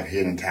producers have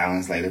hidden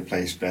talents, like they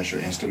play special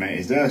instrument.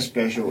 Is there a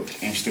special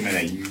instrument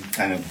that you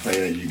kind of play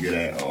that you're good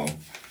at? Or,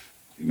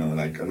 you know,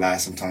 like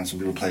sometimes some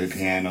people play the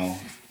piano.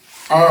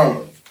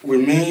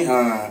 With me,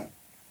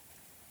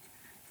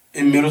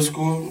 in middle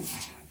school,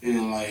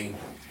 and like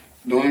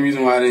the only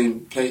reason why I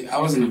didn't play, I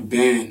was in a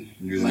band.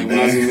 When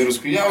I was in middle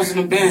school, I was in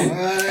a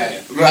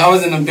band. Bro, I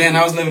was in a band.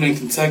 I was living in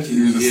Kentucky.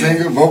 You was a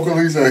singer,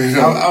 vocalist, or you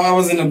know? I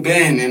was in a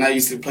band, and I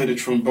used to play the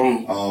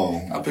trombone.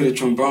 I played the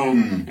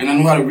trombone, and I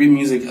knew how to read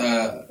music.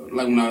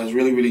 Like when I was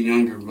really, really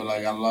younger, but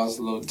like I lost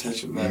a little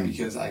touch of that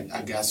because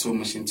I got so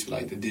much into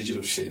like the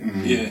digital shit.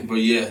 But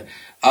yeah,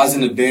 I was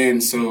in a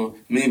band, so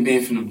me and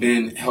being from the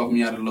band helped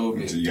me out a little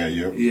bit.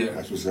 Yeah,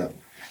 that's what's up.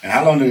 And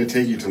how long did it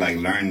take you to like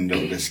learn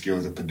the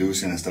skills of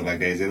producing and stuff like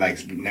that? Is it like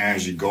learn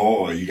as you go,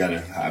 or you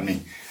gotta? I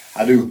mean,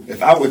 I do.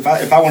 If I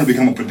want to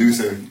become a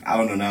producer, I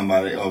don't know nothing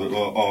about it.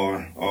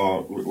 Or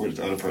what's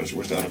the other person?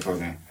 What's the other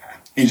program?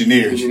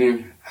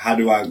 Engineer. How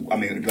do I? I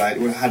mean, like,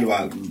 how do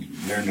I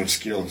learn those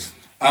skills?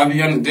 I'll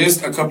be honest,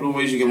 there's a couple of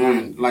ways you can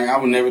learn. Like, I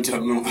would never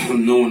tell no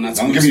one not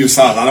to. Don't give me your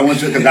sauce. I don't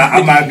want you, because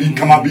I might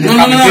come out be your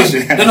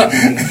competition. No.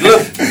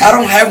 Look, I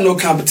don't have no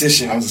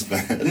competition. I'm just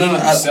playing.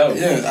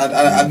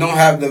 I don't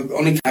have the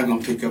only. I'm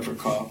going to pick up her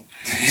call.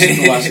 She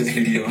can watch this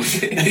video.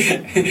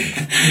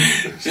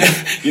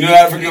 You know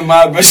African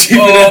mob, but she me?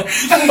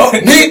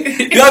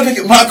 You gotta pick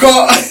up my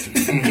call?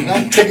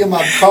 Not taking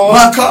my call?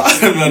 My call?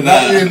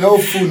 Not eating no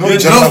food, no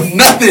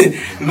nothing.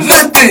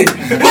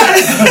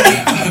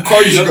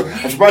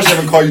 I'm surprised I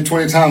haven't called you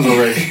 20 times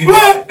already.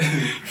 What?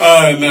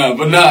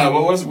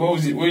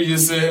 What you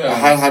just said?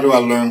 How do I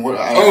learn?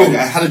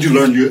 How did you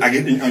learn? I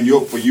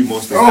get for you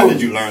mostly. How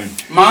did you learn?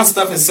 My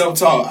stuff is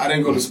self-taught. I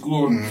didn't go to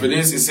school for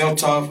this. It's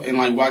self-taught and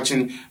like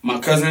watching my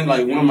cousin,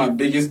 like one of my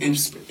biggest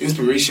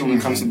inspiration when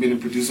it comes to being a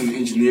producer and an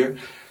engineer,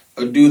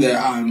 a dude that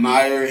I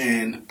admire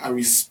and I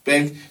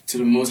respect to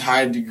the most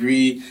high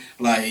degree.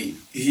 Like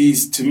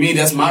to me,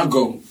 that's my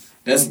goal.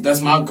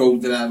 That's my goal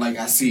that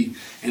I see.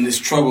 And it's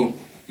Trouble.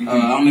 I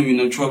don't even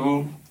know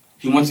Trouble.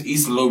 He went to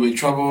East a little bit.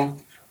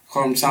 Trouble.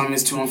 Call him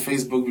Thomas too on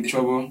Facebook with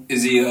Trouble.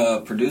 Is he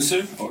a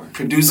producer or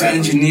producer, rapper?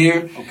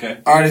 Engineer,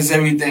 artist,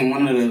 everything.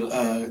 One of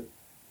the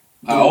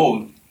how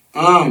old?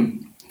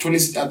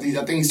 20. I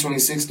think he's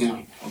 26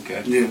 now.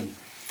 Okay. Yeah.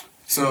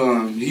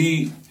 So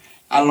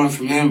I learned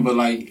from him. But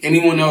like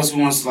anyone else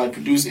who wants to like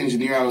produce,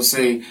 engineer, I would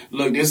say,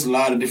 look, there's a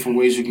lot of different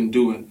ways you can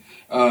do it.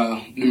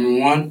 Number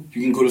one,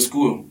 you can go to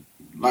school.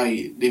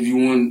 Like if you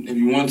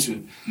want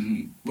to,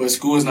 but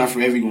school is not for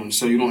everyone,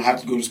 so you don't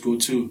have to go to school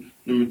too.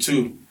 Number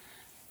two,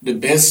 the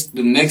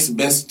next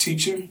best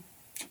teacher,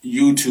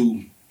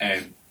 YouTube.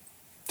 Hey,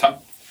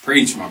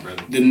 preach, my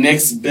brother. The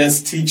next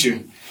best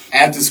teacher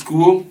after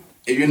school,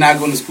 if you're not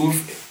going to school,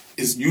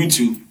 it's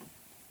YouTube.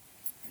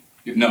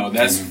 No,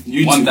 that's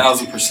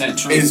 1,000%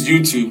 true. It's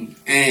YouTube,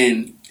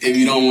 and if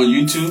you don't want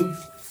YouTube,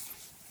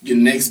 your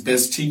next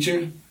best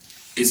teacher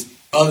is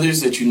others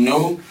that you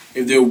know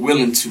if they're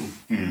willing to.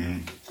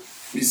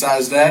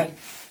 Besides that,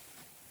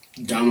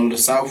 download the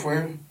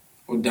software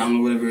or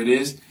download whatever it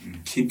is.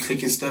 Keep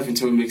clicking stuff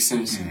until it makes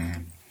sense.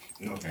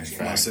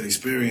 I say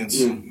experience.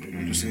 Yeah.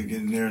 Just get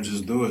in there and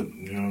just do it.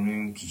 You know what I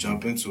mean? Just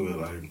jump into it.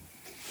 Like,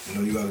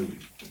 you gotta.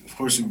 Of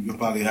course, you'll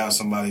probably have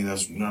somebody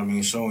that's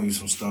showing you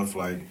some stuff.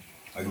 Like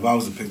if I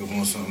was to pick up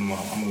on something,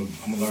 I'm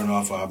gonna learn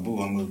off of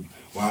Abu. I'm gonna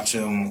watch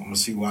him. I'm gonna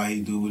see why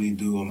he do what he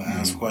do. I'm gonna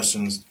ask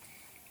questions.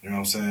 You know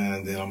what I'm saying?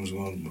 And then I'm just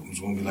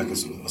gonna be like a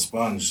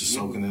sponge, just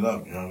soaking it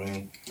up. You know what I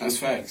mean? That's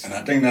facts. And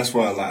I think that's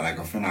why a lot, like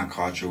in our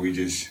culture, we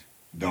just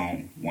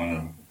don't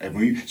want to.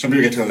 Some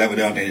people get to a level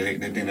they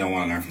think they don't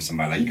want to learn from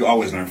somebody. Like you can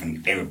always learn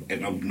from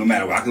no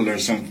matter what. I can learn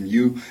something from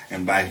you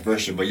and vice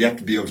versa. But you have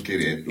to be able to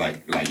get it.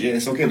 Like yeah,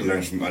 it's okay to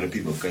learn from other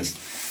people because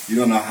you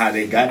don't know how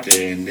they got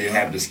there and they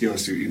have the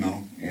skills to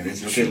And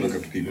it's okay to look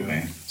up to people,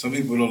 man. Some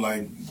people don't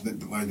like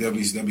they'll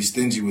be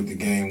stingy with the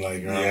game.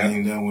 Like you know what I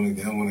mean? They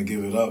don't want to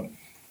give it up.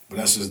 But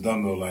that's just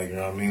dumb though, like you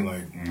know what I mean,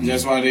 like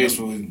that's why that's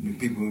what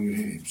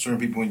certain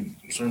people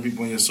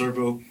in your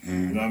circle, you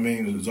know what I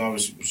mean, there's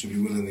always should be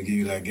willing to give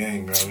you that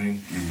game, you know what I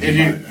mean.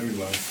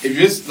 Everybody. If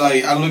it's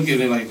like I look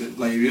at it like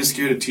if you're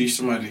scared to teach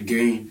somebody the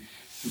game,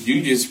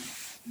 you're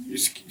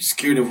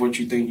scared of what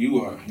you think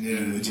you are.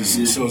 Yeah, it just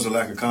shows a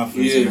lack of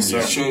confidence.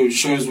 Yeah,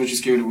 shows what you're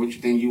scared of what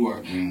you think you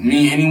are.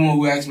 Me, anyone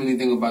who asks me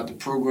anything about the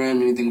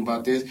program, anything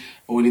about this,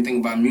 or anything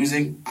about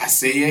music, I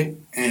say it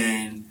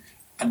and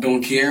I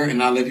don't care,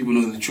 and I let people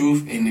know the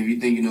truth. And if you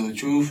think you know the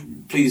truth,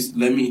 please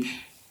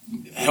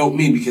help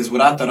me because what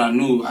I thought I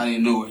knew, I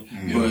didn't know it.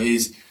 But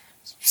it's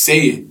say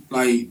it.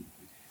 Like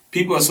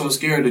people are so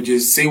scared to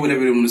just say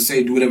whatever they want to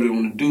say, do whatever they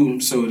want to do,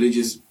 so they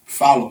just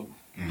follow.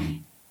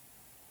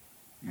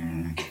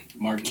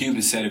 Mark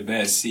Cuban said it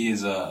best. He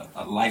is a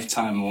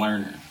lifetime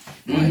learner.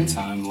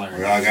 Lifetime learner.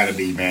 We all gotta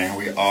be, man.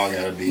 We all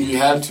gotta be. You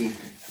have to.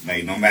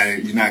 Like no matter,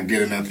 you're not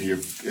good enough.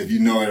 If you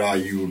know it all,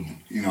 you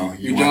don't know it.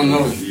 You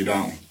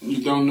don't.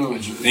 You don't know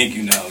it. You think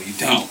you know, you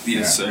don't.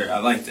 Yes, sir. I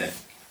like that,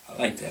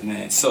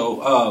 man.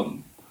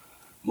 So,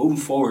 moving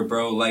forward,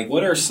 bro. Like,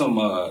 what are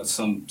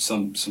some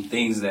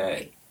things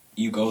that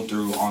you go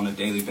through on a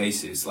daily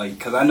basis? Like,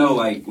 cause I know,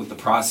 like, with the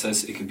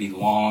process, it could be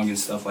long and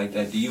stuff like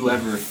that. Do you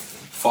ever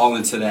fall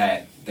into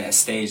that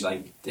stage?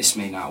 Like, this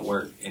may not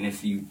work, and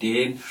if you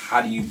did,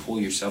 how do you pull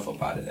yourself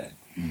up out of that?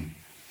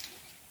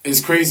 It's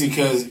crazy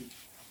because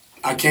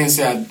I can't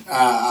say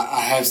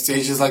I have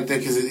stages like that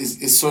because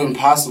it's so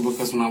impossible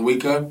because when I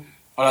wake up,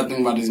 all I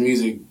think about is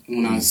music.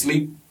 When I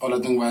sleep, all I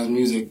think about is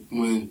music.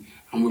 When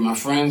I'm with my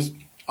friends,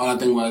 all I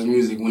think about is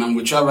music. When I'm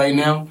with y'all right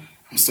now,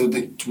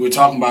 we're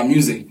talking about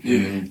music.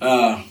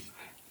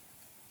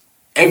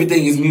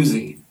 Everything is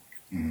music.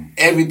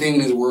 Everything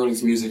in this world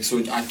is music. So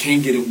I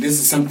can't get it. This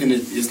is something that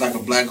is like a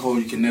black hole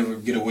you can never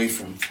get away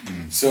from.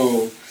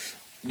 So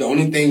the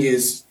only thing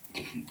is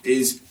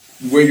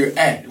where you're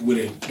at with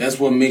it. That's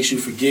what makes you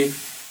forget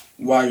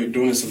why you're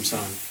doing it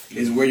sometimes.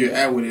 Is where you're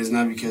at with it. It's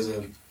not because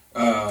of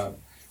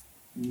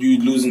you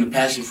losing the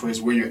passion for it. It's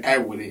where you're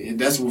at with it. And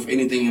that's with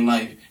anything in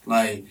life.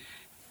 Like,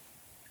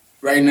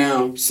 right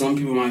now, some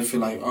people might feel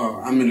like, oh,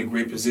 I'm in a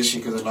great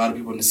position because a lot of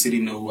people in the city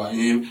know who I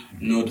am,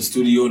 know the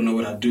studio, know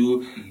what I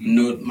do,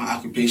 know my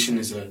occupation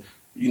is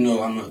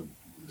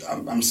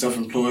I'm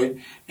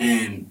self-employed,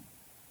 and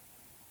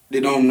they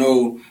don't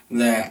know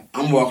that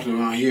I'm walking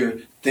around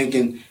here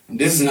thinking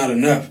this is not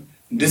enough.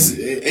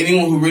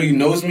 Anyone who really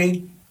knows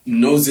me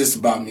knows this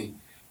about me.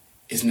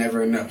 It's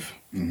never enough.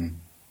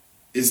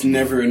 It's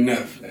never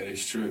enough. That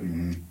is true.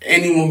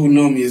 Anyone who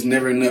knows me is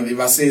never enough. If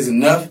I say it's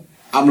enough,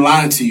 I'm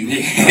lying to you.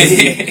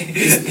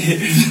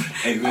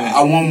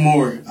 I want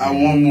more. I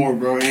want more,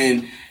 bro.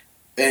 And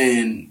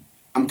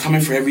I'm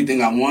coming for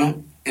everything I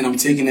want, and I'm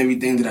taking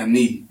everything that I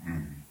need.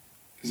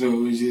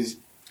 So it's just.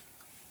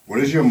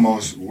 What's your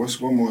most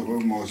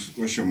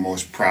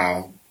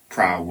proud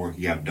work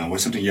you have done?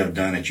 What's something you have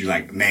done that you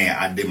like? Man,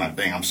 I did my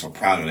thing. I'm so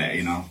proud of that.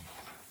 You know.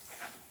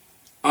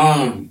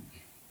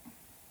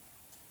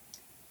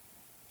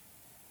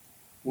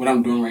 What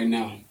I'm doing right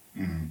now.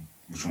 Mm-hmm.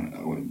 Which one?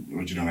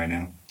 What you doing right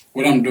now?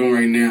 What I'm doing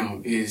right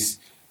now is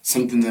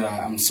something that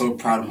I'm so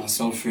proud of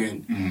myself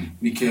in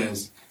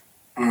because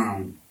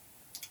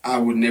I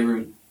would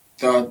never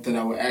thought that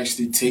I would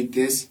actually take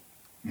this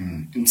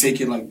and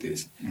take it like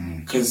this.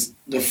 Because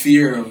the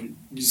fear of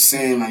just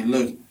saying like,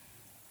 look,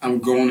 I'm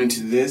going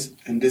into this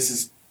and this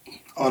is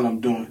all I'm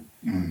doing.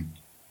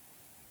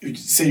 You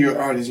say you're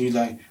an artist and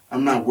you're like,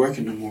 I'm not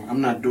working no more.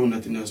 I'm not doing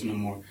nothing else no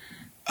more.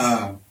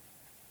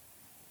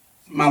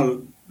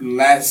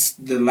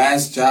 The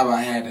last job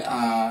I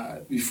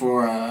had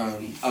before I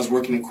was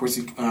working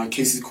at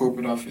Casey's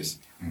corporate office.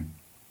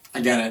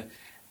 I got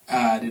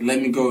they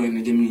let me go and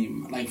they give me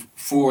like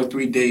 4 or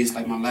 3 days.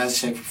 Like my last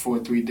check for 4 or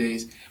 3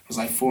 days was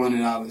like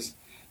 $400.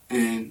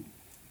 And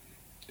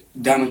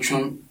Donald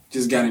Trump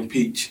just got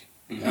impeached.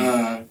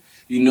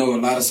 You know, a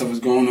lot of stuff is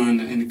going on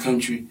in the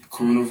country,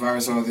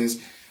 coronavirus, all this.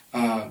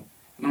 And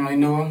I'm like,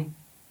 no.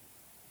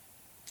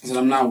 I said,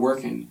 I'm not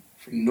working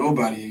for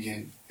nobody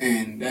again.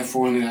 And that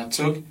 $400 I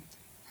took,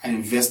 I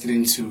invested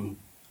into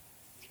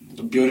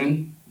the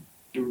building,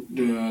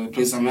 the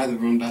place I'm at, the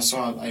room that I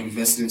saw. I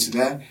invested into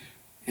that,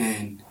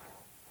 and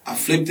I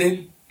flipped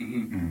it,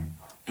 and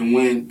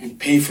went and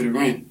paid for the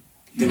rent.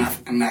 Then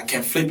I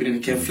kept flipping it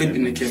and kept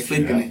flipping it and kept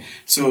flipping it.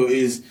 So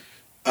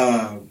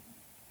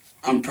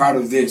I'm proud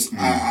of this.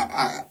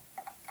 I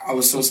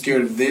was so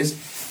scared of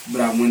this,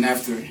 but I went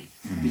after it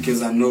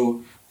because I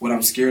know what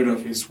I'm scared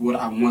of is what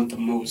I want the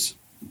most.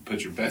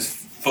 Put your best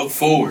foot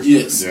forward.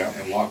 Yes. Yeah.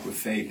 And walk with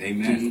faith.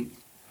 Amen.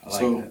 I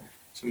like that.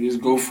 So just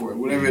go for it.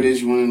 Whatever it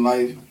is you want in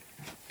life,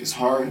 it's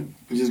hard,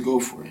 but just go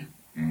for it.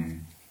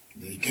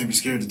 You can't be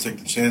scared to take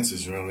the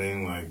chances. You know what I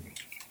mean? Like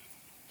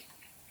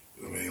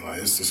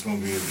it's gonna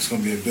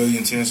be a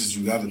billion chances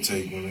you got to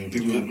take. I mean,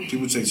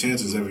 people take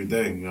chances every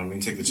day. You know what I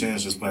mean? Take a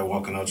chance just by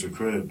walking out your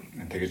crib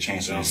And take a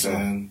chance You know on what I'm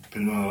yourself. saying?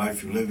 Depending on the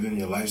life you live in,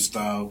 your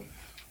lifestyle,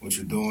 what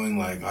you're doing,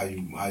 like how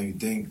you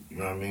think. You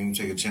know what I mean?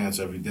 Take a chance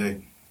every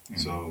day.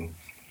 So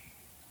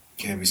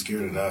can't be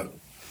scared of that.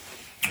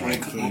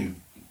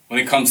 When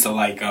it comes to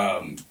like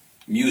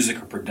music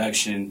or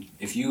production,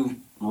 if you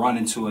run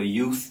into a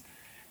youth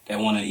that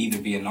want to either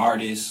be an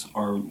artist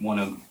or want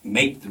to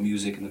make the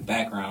music in the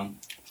background,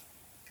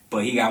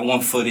 but he got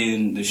one foot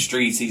in the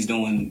streets, he's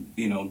doing,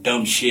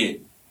 dumb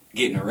shit,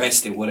 getting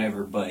arrested,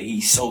 whatever, but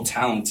he's so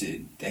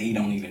talented that he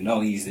don't even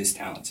know he's this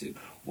talented.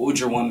 What would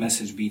your one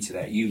message be to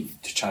that youth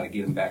to try to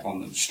get him back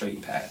on the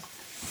straight path?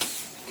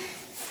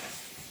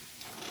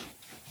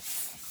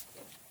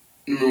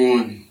 Number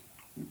one,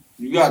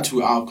 you got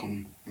 2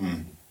 outcomes.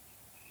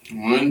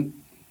 One,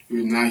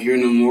 you're not here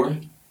no more.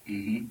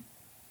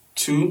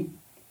 2,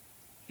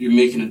 you're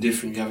making a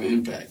difference. You have an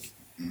impact.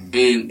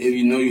 And if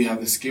you know you have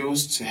the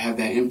skills to have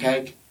that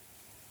impact,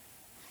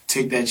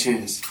 take that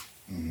chance.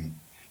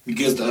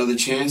 Because the other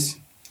chance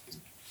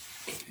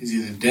is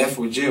either death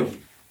or jail.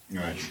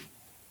 Right.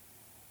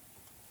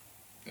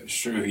 That's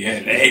true, yeah.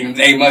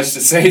 There ain't much to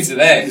say to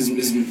that.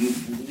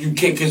 You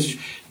can't, because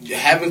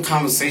having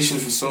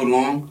conversations for so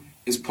long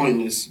is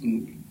pointless.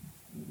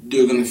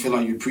 They're going to feel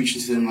like you're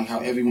preaching to them like how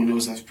everyone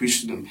else has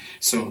preached to them.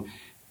 So,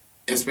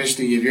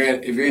 especially if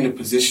you're in a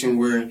position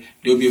where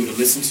they'll be able to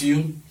listen to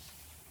you,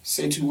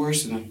 say 2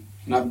 words to them.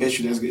 And I bet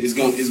you it's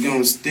going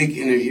to stick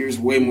in their ears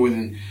way more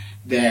than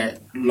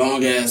that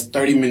long ass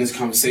 30 minutes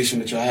conversation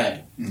that y'all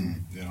had.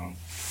 Right,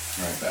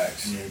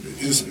 facts.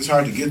 It's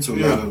hard to get to a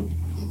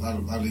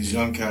lot of these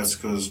young cats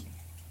because,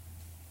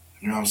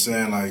 you know what I'm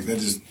saying, like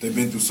they've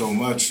been through so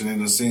much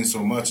and they've seen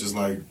so much. It's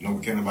like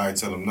can't nobody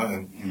tell them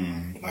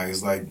nothing. Like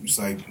it's like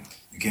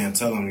you can't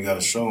tell them, you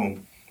gotta show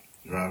them.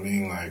 You know what I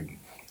mean? Like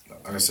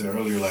I said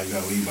earlier, like you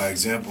gotta lead by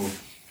example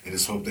and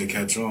just hope they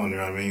catch on. You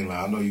know what I mean? Like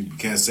I know you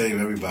can't save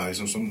everybody.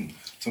 So some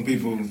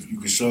people you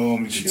can show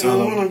them, you can tell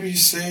them. I don't want to be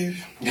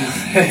saved. You know what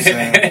I'm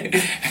saying?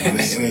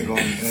 It ain't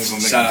gonna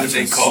make Shout a out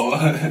J. difference. Cole.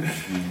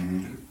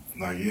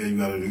 Like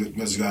you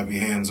just gotta be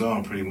hands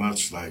on pretty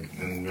much. Like,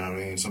 and you know what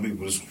I mean? Some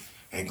people just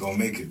ain't gonna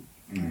make it.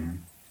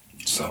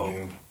 So I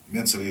mean,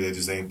 mentally they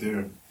just ain't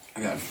there.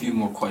 I got a few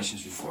more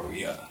questions before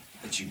we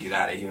let you get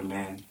out of here,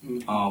 man.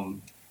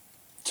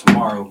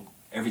 Tomorrow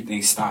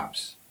everything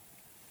stops.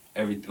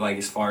 Like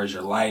as far as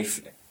your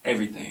life,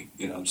 everything.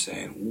 You know what I'm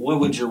saying? What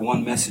would your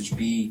one message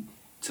be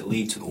to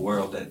leave to the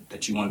world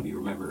that you want to be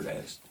remembered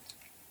as?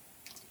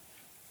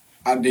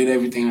 I did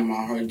everything in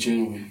my heart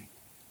genuine.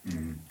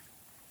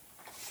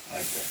 I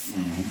like that.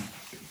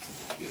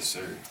 Yes,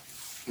 sir.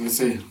 That's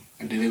it.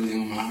 I did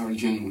everything in my heart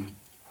genuine.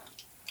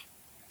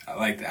 I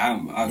like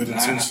that. Good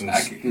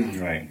intentions.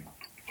 Right.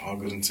 All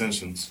good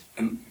intentions.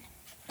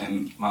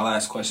 And my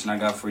last question I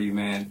got for you,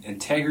 man: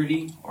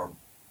 integrity or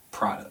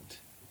product?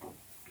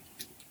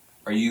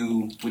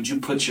 Would you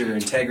put your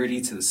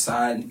integrity to the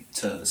side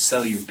to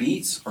sell your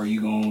beats, or are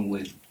you going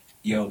with,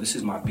 yo, this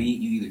is my beat,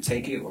 you either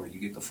take it or you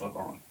get the fuck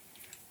on?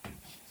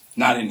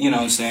 Not in, you know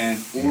what I'm saying?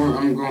 Or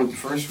I'm going with the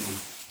first one.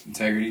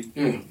 Integrity?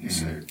 Yeah. Yes,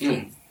 sir.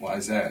 Yeah. Why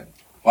is that?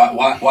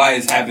 Why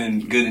is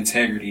having good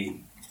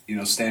integrity,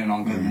 standing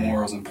on good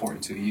morals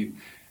important to you?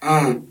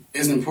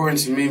 It's important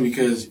to me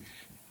because,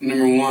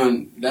 number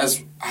one,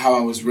 that's how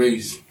I was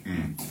raised.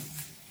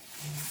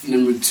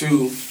 Number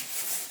two,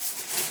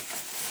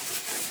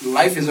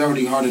 life is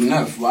already hard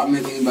enough. Why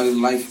make anybody's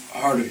life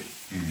harder?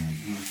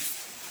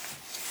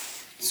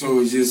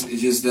 So it's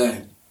just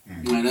that.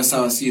 Like, that's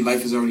how I see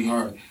life is already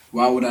hard.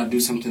 Why would I do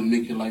something to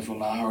make your life a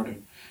lot harder?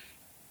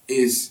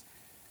 It's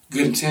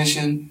good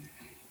intention,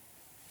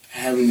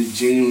 having a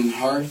genuine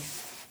heart.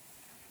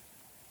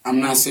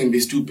 I'm not saying be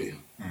stupid,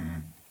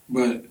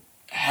 but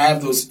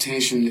have those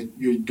intention that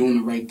you're doing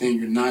the right thing.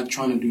 You're not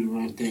trying to do the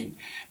wrong thing.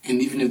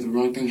 And even if the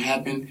wrong thing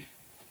happened,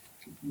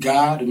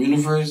 God, the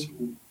universe,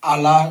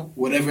 Allah,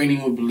 whatever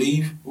anyone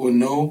believe or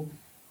know,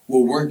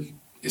 will work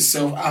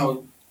itself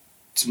out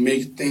to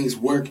make things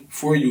work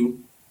for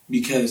you.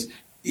 Because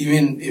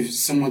even if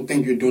someone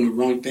think you're doing the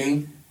wrong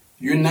thing,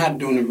 you're not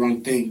doing the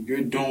wrong thing.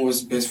 You're doing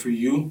what's best for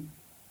you,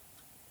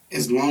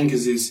 as long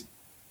as it's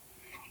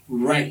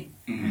right.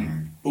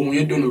 But when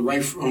you're doing the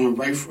what's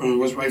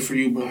right for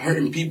you, but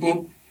hurting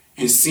people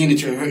and seeing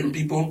that you're hurting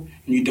people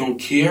and you don't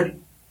care,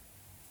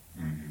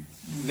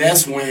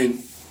 that's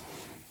when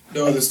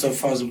the other stuff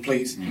falls in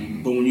place.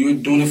 But when you're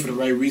doing it for the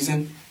right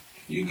reason,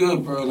 you're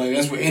good, bro. Like,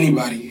 that's with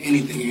anybody,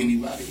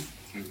 anybody.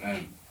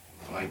 Man,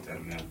 I like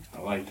that, man.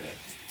 I like that.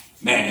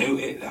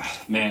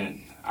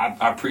 Man,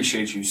 I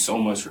appreciate you so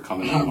much for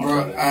coming on,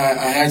 bro.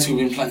 I had to.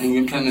 We've been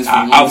playing this for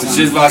I was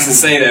just about to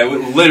say that.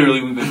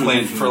 Literally, we've been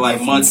playing for like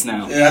months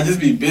now. Yeah, I just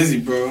be busy,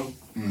 bro.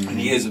 And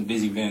he is a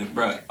busy man,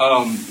 bro.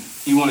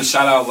 You want to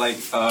shout out like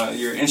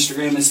your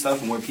Instagram and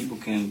stuff and where people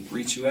can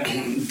reach you at?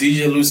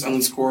 DJ Loose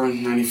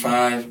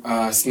 _95,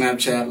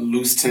 Snapchat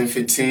Loose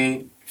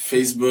 1015,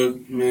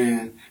 Facebook,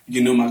 man.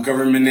 You know my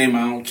government name.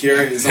 I don't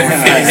care. It's on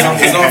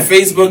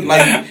Facebook.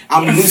 Like,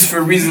 I'm loose for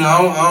a reason. I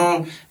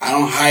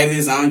don't hide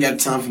this. I don't got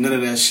time for none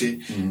of that shit.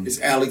 It's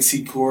Alex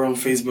C. Core on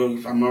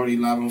Facebook. I'm already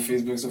live on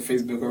Facebook, so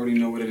Facebook already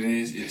know what it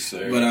is. Yes,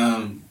 sir. But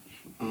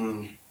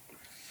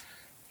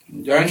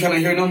y'all ain't trying to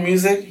hear no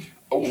music?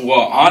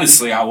 Well,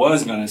 honestly, I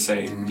was gonna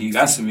say you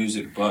got some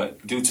music,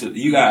 but due to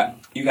you got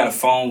a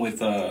phone with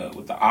the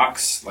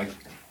aux, like,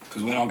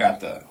 cause we don't got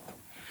the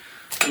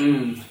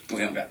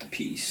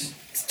piece.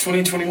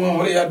 2021,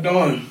 what are y'all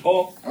doing?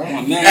 Oh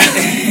man.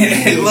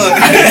 Look,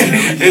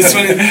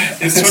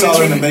 it's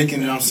all in the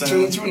making, you know what I'm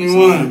saying?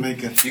 2021.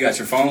 You got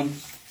your phone?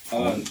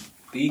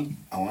 B?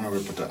 I want to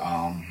put the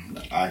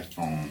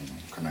iPhone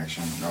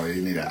connection. No,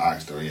 you need an aux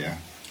though, yeah.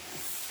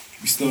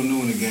 We still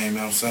new in the game, you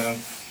know what I'm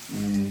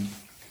saying?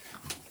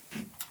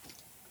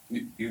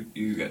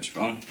 You got your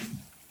phone?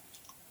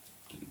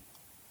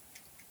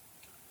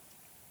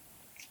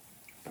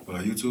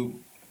 What, YouTube?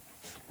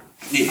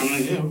 Yeah,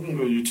 we can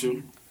go to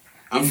YouTube.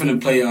 I'm finna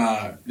play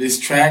this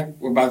track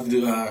we're about to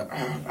do.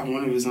 I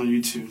wonder if it's on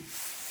YouTube.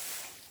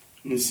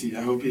 Let me see.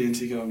 I hope he didn't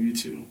take it off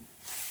YouTube.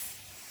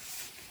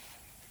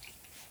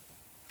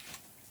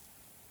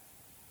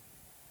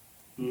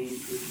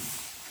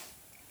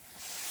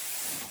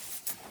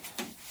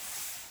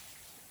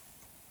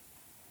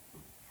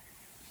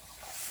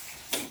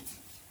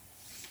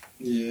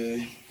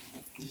 Yeah,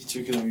 he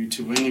took it on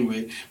YouTube.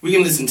 Anyway, we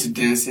can listen to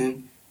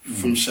Dancing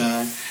from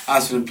Shy. I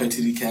was gonna play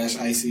TD Cash,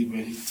 Icy,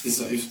 but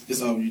it's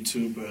on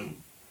YouTube. But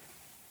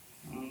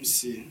let me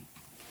see.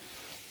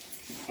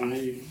 I hear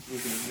you.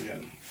 Okay, I got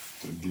it.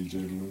 The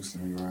DJ Loose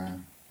and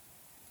Ryan.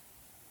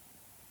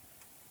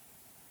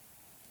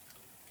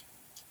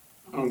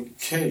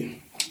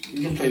 Okay,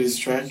 you can play this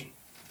track.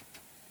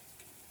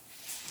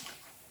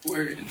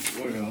 Where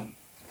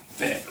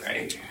that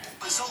right here.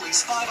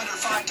 Fazoli's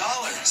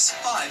 $505.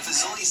 5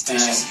 Fazoli's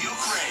dishes you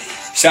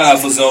crave. Shout out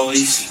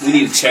Fazoli's. We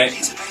need a check.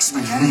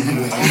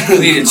 We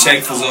need a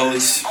check,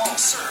 Fazoli's. All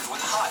served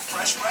with hot,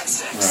 fresh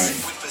breadsticks. Right.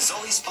 With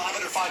Fazoli's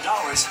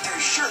 $505,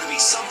 there's sure to be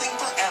something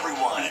for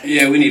everyone.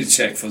 Yeah, we need a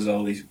check,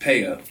 Fazoli's.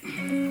 Pay up.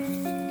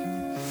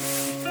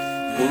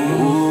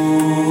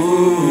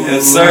 Ooh.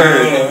 Yes,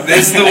 sir.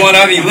 This is the one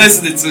I be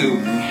listening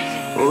to.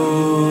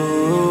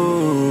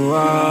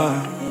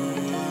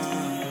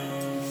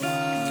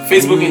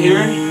 Facebook can hear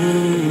it?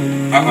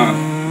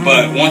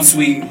 But once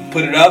we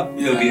put it up,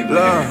 it'll be a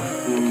better.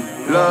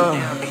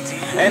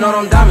 Ain't all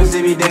them diamonds,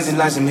 they be dancing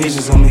like some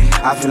Haitians on me.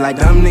 I feel like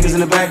dumb niggas in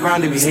the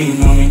background, they be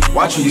hating on me.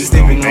 Watching you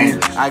stepping on me.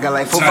 I got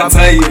like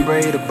 4-5 people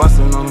braid,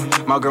 bustin' on me.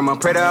 My girl, my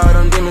pray to all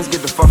them demons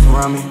get the fuck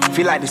around me.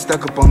 Feel like they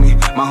stuck up on me.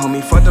 My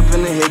homie fucked up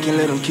in the head, can't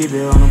let them keep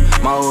it on them.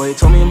 My old head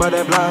told me about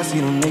that block,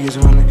 see them niggas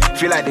running.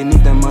 Feel like they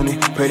need that money.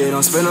 Pray they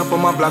don't spend up on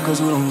my block, cause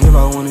we don't give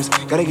out winners.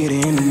 Gotta get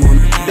it in the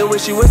morning. The way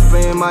she whisper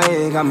in my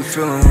head, got me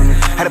feeling on it.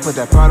 Had to put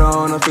that Prada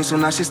on her face, so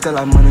now she still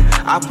like money.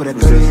 I put that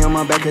 30 on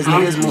my back, cause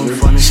niggas moving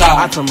funny.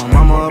 I told my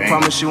mama a promise.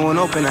 promise she won't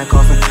open that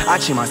coffin. I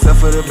cheat myself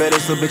for the better,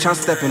 so bitch, I'm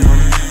stepping on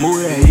it.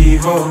 Move that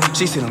evil.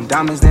 She see them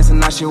diamonds dancing,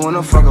 now she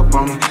wanna fuck up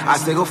on me. I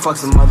say go fuck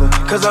some mother,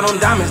 cause all them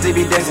diamonds, they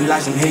be dancing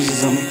like some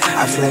Haitians on me.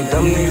 I feel like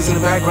dumb niggas in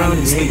the background,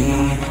 they hating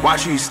on me.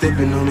 Watch you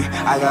stepping on me.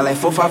 I got like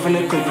 4-5 in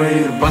the clip,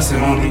 ready to bust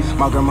it on me.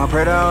 My grandma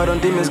prayed to all them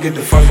demons, get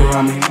the fuck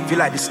around me. Feel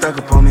like they stuck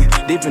up on me.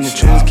 Deep in the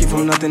trenches, keep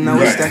from nothing, now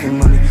we stacking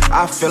money.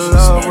 I fell in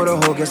love with a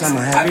hoe, guess I'm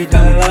a happy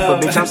dummy.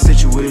 But bitch, I'm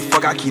situated.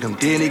 Fuck, I keep them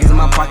dead niggas in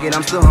my pocket,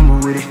 I'm still humble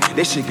with it.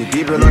 This shit get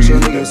deeper, lost your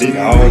niggas.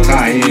 All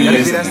time,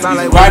 That sound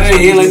like right in the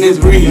healing this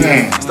breeze.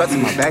 Stuck to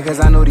my back, cause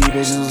I know these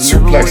bitches was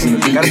never with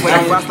it. Gotta put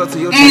that frost up to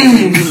your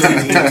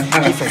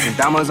chest. Keep flexing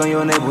diamonds on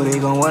your neck, boy, they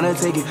gon' wanna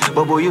take it.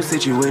 But boy, you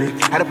situated.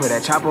 Had to put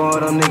that chopper on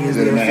them niggas,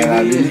 they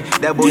affiliated.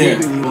 That boy, you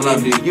really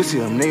want it. You see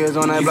them niggas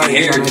on that block,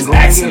 you tryna go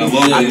and get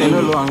it. I think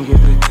the Lord I'm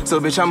gifted, so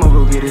bitch, I'ma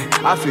go get it.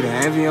 I feel the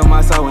envy on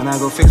my side when I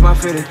go fix my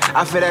fitted.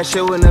 I feel that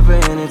shit will never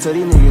end until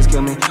these niggas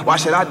kill me. Why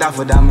should I die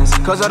for diamonds?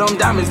 Cause all them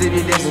diamonds, they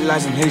be dancing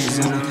like some Haitians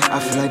in me. I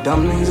feel like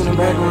dumb niggas in the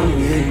background,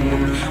 they hating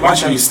on me.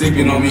 Watch how you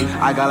sleeping on me.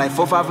 I got like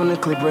 4-5 in the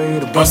clip, ready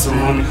to bust them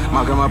on me.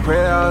 My grandma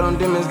pray all them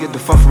demons get the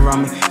fuck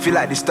around me. Feel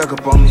like they stuck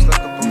up on me.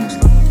 I'm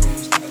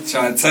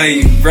trying to tell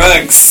you,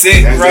 bro,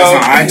 sick, bro.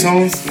 That's on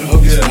iTunes? The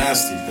hook is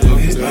nasty.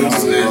 Did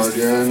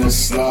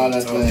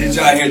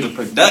y'all hear the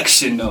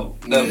production though?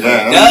 The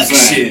Yeah,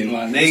 production,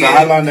 my nigga. So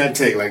how long that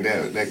take, like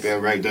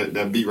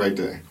that beat right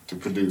there to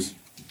produce?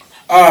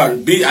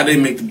 Beat, I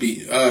didn't make the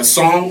beat.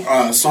 Song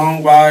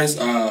wise,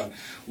 I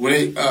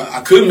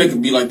could make a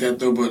beat like that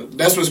though, but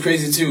that's what's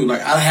crazy too.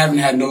 Like I haven't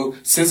had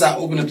since I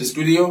opened up the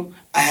studio,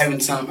 I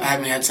haven't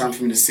had time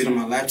for me to sit on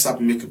my laptop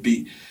and make a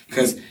beat.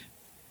 Cause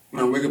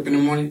when I wake up in the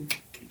morning,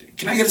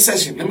 can I get a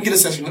session? Let me get a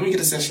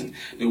session.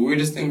 The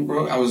weirdest thing,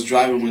 bro, I was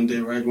driving one day,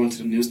 right, going to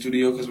the new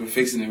studio because we're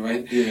fixing it,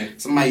 right? Yeah.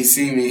 Somebody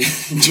see me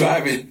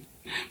driving.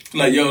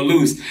 Like, yo,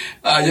 Luce,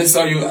 I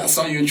saw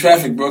you in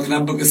traffic, bro. Can I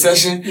book a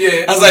session?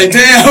 Yeah. I was like,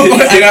 damn,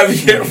 I gotta be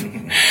careful.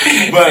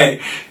 But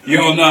you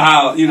don't know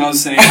how, you know what I'm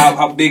saying,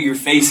 how big your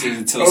face is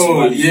until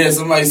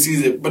somebody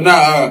sees it. But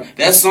nah,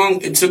 that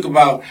song, it took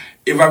about,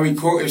 if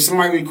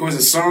somebody records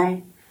a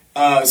song,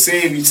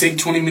 say if you take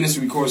 20 minutes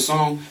to record a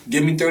song,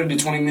 give me 30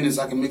 to 20 minutes,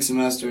 I can mix and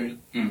master it.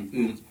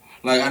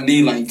 Like, I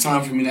need, like,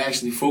 time for me to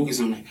actually focus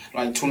on it.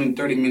 Like, 20,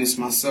 30 minutes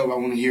myself, I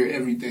want to hear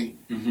everything.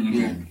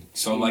 Yeah.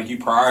 So, like, you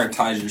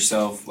prioritize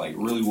yourself, like,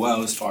 really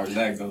well as far as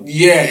that goes.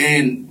 Yeah,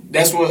 and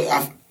that's what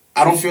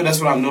I don't feel that's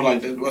what I know,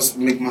 like, that's what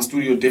make my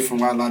studio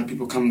different, why a lot of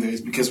people come there,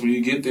 is because when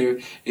you get there,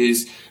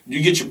 is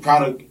you get your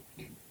product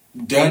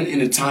done in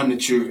the time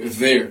that you're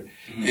there.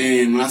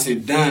 And when I say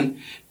done,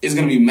 it's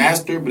going to be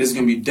mastered, but it's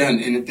going to be done.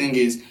 And the thing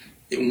is,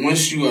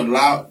 once you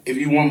if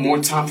you want more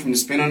time from the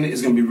spend on it,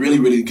 it's going to be really,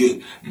 really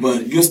good.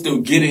 But you'll still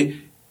get it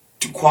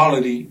to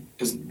quality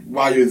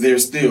while you're there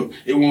still.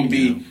 It won't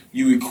be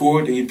you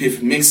record and you pay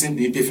for mixing,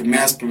 then you pay for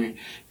mastering.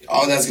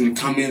 All that's going to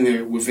come in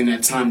there within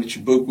that time that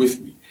you book with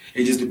me.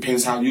 It just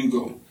depends how you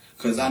go,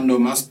 because I know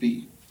my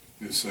speed.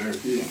 Yes, sir.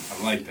 Yeah.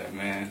 I like that,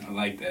 man. I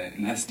like that.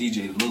 And that's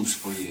DJ Luce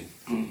for you.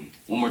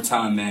 One more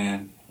time,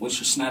 man. What's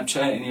your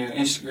Snapchat and your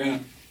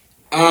Instagram?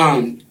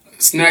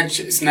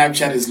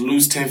 Snapchat is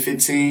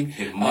Luce1015.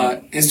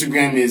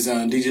 Instagram is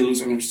DJ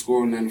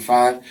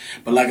Luce_95.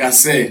 But like I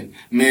said,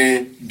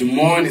 man, Des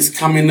Moines is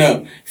coming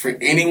up. For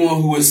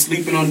anyone who is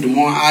sleeping on Des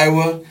Moines,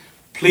 Iowa,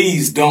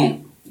 please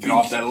don't. Get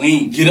off that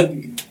lean.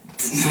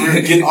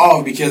 Get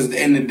off, because at the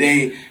end of the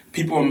day,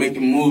 people are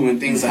making moves and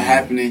things are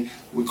happening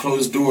with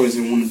closed doors.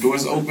 And when the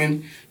doors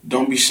open,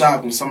 don't be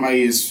shocked when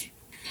somebody just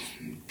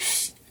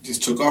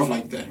took off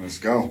like that. Let's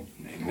go.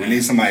 We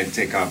need somebody to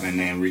take off and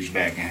then reach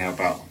back and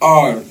help out.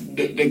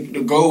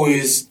 The goal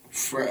is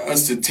for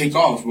us to take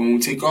off. When we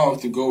take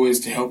off, the goal is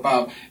to help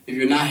out. If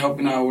you're not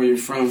helping out where you're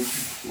from,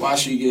 why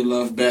should you get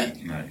love back?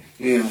 Right.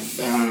 Yeah.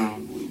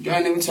 We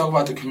gotta even talk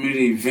about the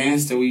community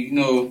events that we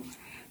man.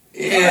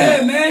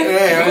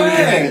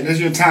 Yeah, that's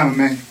your time,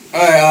 man.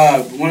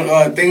 One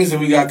of things that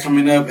we got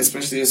coming up,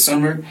 especially this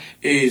summer,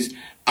 is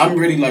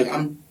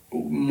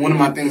one of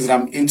my things that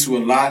I'm into a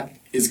lot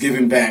is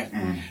giving back.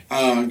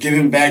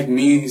 Giving back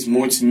means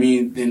more to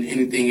me than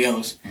anything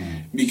else,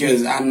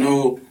 because I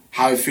know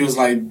how it feels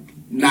like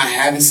not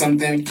having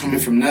something, coming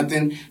from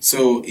nothing.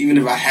 So even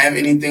if I have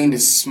anything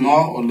that's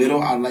small or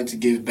little, I'd like to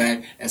give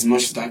back as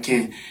much as I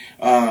can.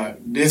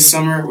 This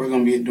summer, we're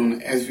going to be doing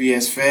the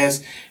SVS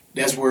Fest.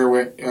 That's where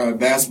we're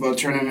basketball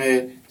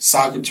tournament,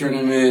 soccer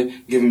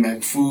tournament, giving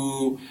back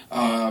food,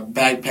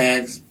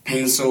 backpacks,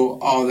 pencil,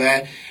 all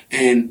that.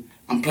 And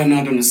I'm planning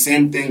on doing the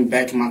same thing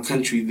back in my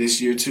country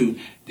this year too.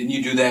 Didn't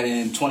you do that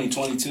in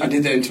 2022? I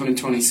did that in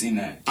 2020. Seen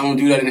that. I'm going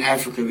to do that in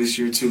Africa this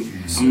year too.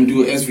 I'm going to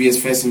do an SVS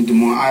Fest in Des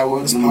Moines,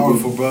 Iowa. It's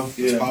powerful, bro.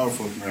 It's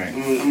powerful. Right.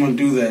 I'm going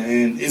to do that.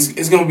 And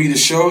it's going to be the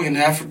show in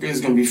Africa. It's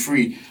going to be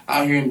free.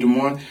 Out here in Des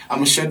Moines, I'm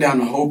going to shut down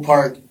the whole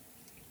park,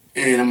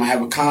 and I'm going to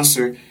have a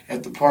concert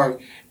at the park,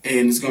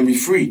 and it's going to be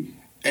free.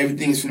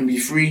 Everything's going to be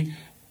free.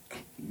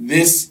 And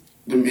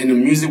the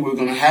music we're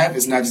going to have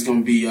is not just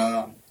going to be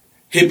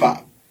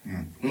hip-hop.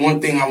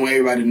 One thing I want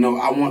everybody to know,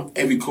 I want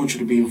every culture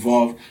to be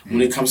involved when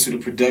it comes to the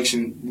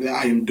production that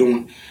I am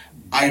doing.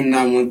 I am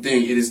not one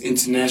thing. It is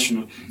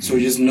international. So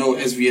just know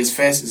SVS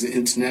Fest is an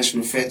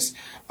international fest.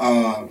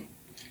 That's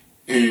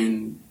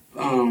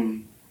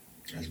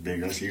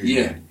big. That's huge.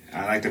 Yeah. Man.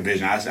 I like the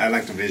vision. I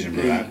like the vision,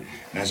 bro. Yeah.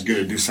 That's good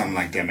to do something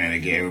like that, man. To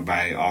get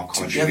everybody, all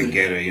culture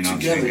together. You know what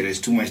I'm saying? 'Cause there's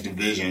too much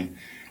division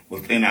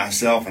within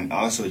ourselves, and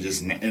also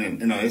just,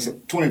 it's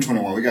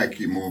 2021. We gotta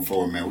keep moving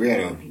forward, man. We had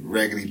a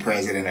regular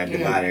president that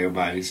divided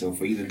everybody. So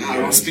for you to do I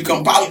don't speak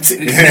on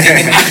politics.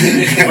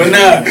 But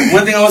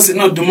one thing I want to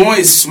say, Des Moines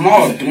is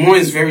small. Des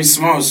Moines is very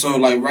small. So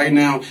like right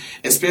now,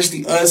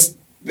 especially us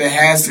that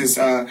has this,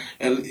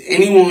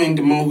 anyone in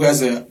Des Moines who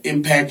has an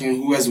impact and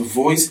who has a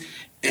voice,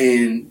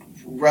 and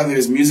whether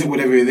it's music,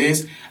 whatever it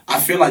is, I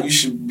feel like you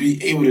should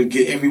be able to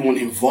get everyone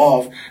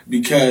involved,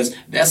 because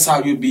that's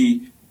how you'll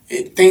be.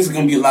 Things are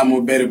gonna be a lot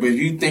more better. But if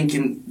you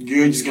thinking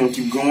you're just gonna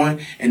keep going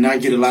and not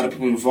get a lot of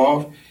people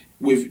involved,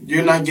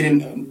 you're not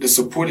getting the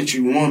support that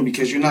you want,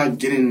 because you're not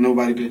getting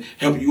nobody to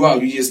help you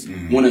out. You just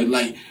want to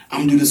like, I'm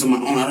gonna do this on my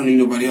own. I don't need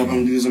nobody help. I'm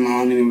gonna do this on my own. I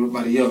don't need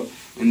nobody help.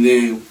 And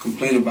then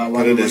complain about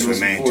why. Put it this way,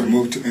 man.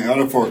 In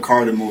order for a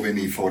car to move, it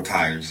needs 4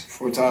 tires.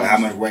 4 tires. How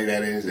much weight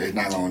that is? It's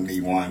not gonna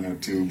need 1 or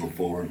 2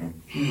 before them.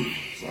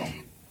 So.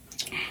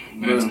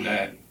 Imagine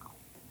that.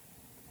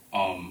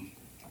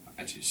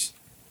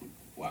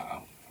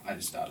 I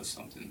just thought of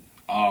something.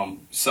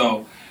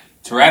 So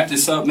to wrap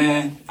this up,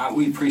 man,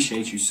 we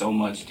appreciate you so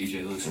much,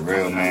 DJ Luce. For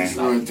real, man.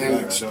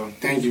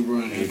 Thank you,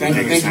 bro. Thank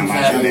you for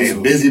having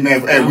me. Busy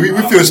man. Hey, we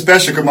feel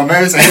special because my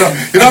man said,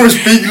 you don't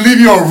speak, leave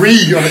you on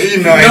read on the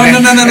email.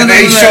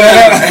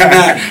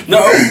 No.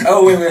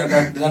 Oh,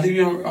 wait. Did I leave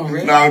you on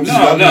read? No,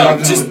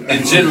 just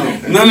in general.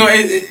 No,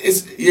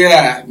 it's,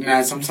 yeah.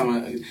 Nah,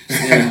 sometimes,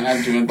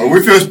 I do. But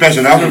we feel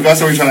special.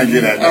 That's what we're trying to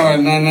get at.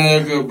 Oh, no,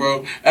 you're good,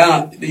 bro.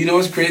 You know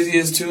what's crazy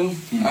is, too?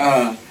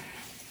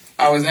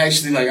 I was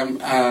actually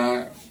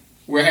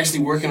we're actually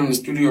working on the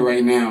studio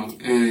right now,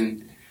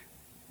 and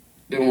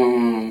then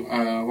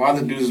while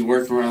the dudes is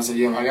working around, I said,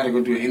 yo, I gotta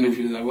go do an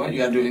interview. He's like, what? You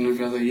gotta do an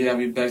interview? I was like, yeah, I'll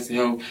be back to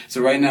help.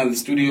 So right now the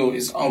studio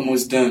is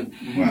almost done.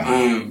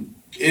 Wow.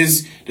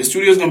 The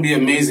studio is gonna be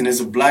amazing. It's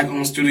a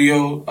black-owned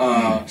studio.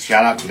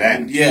 Shout out to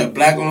that. Yeah,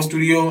 black-owned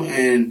studio,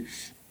 and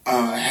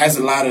has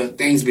a lot of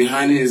things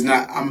behind it. It's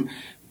not.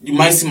 You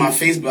might see my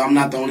face, but I'm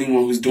not the only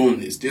one who's doing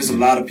this. There's a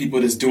lot of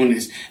people that's doing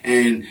this,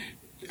 and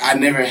I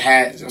never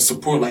had a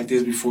support like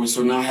this before,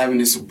 so now having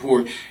this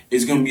support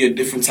is going to be a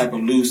different type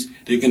of Luce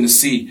they're going to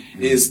see.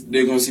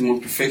 They're going to see more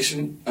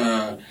perfection,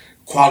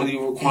 quality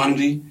over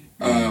quantity,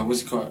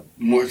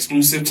 more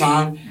exclusive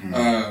time,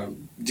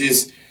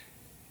 just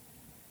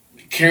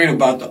caring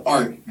about the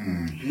art.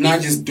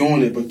 Not just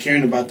doing it, but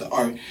caring about the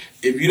art.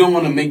 If you don't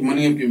want to make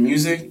money off your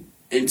music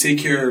and take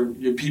care of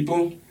your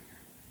people,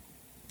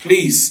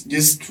 please,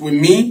 just with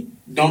me,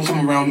 don't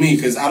come around me,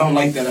 because I don't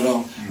like that at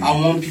all. I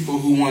want people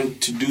who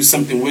want to do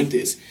something with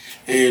this.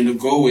 And the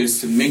goal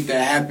is to make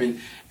that happen.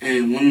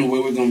 And one of the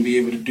ways we're going to be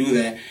able to do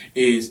that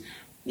is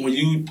when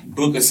you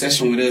book a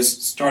session with us,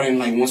 starting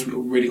like once we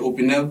already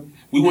open up,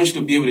 we want you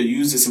to be able to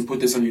use this and put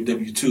this on your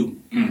W-2.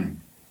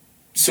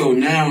 So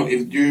now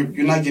if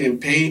you're not getting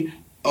paid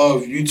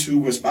of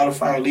YouTube or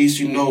Spotify, at least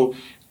you know,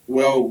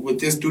 well, with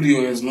this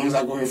studio, as long as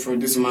I go here for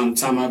this amount of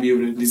time, I'll be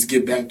able to at least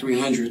get back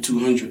 300,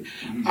 200.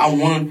 I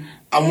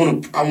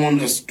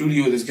want a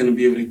studio that's going to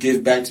be able to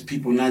give back to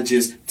people, not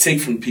just take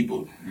from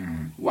people.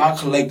 Why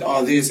collect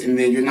all this and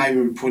then you're not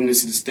even reporting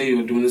this to the state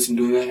or doing this and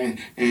doing that,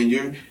 and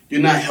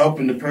you're not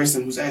helping the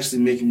person who's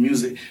actually making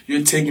music.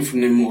 You're taking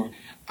from them more.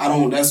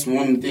 That's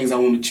one of the things I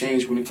want to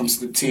change when it comes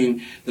to the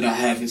team that I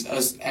have, is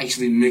us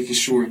actually making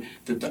sure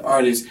that the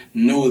artists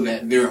know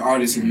that they're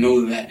artists and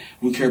know that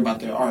we care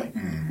about their art.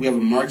 We have a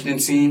marketing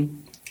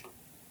team.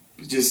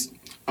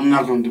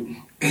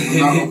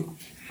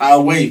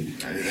 I'll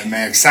wait.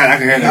 Man, excited. I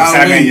can hear the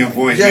excitement in your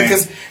voice, man.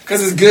 Yeah,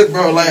 because it's good,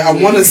 bro. Like, I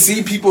want to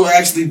see people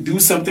actually do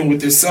something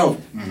with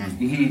themselves.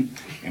 And,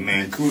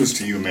 man, kudos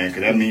to you, man,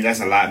 because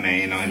that's a lot,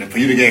 man, you know. And for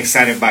you to get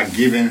excited about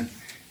giving,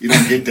 you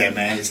don't get that,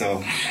 man.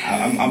 So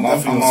I'm all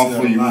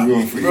for you. We're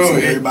going for you. Bro,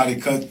 everybody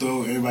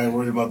cutthroat. Everybody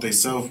worried about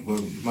themselves.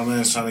 But my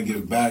man's trying to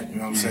give back. You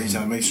know what I'm saying? He's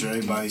trying to make sure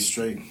everybody's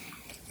straight.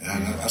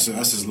 And that's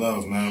his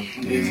love, man.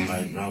 Like, you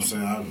know what I'm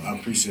saying? I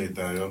appreciate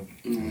that, yo.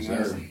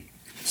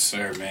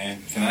 Sir, man.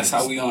 And that's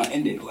how we gonna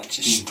end it. Like,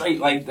 just straight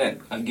like that.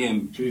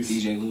 Again,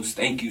 DJ Luce,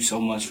 thank you so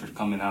much for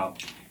coming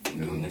out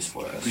and doing this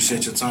for us.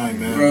 Appreciate your time,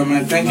 man. Bro,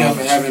 man, thank y'all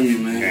for having me,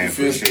 man. Yeah,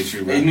 appreciate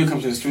you, bro. You need to come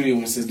to the studio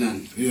once it's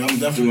done. Yeah, I'm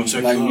definitely gonna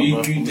check you out, bro.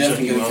 You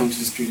definitely gotta come to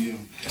the studio.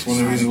 That's one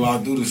of the reasons why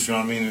I do this, you know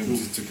what I mean?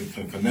 Just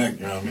to connect,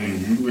 you know what I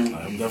mean?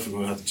 Like, I'm definitely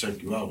gonna have to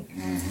check you out.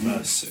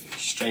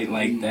 Straight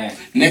like that.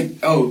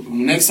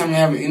 Next time I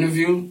have an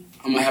interview,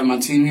 I'm gonna have my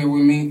team here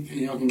with me, and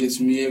y'all can get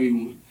to meet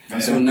everyone.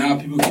 So now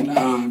people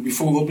can,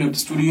 before we open up the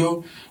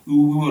studio, we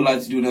would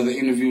like to do another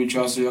interview with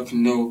y'all so y'all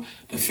can know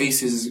the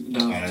faces,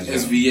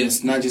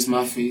 SVS, not just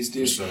my face.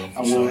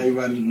 I want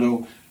everybody to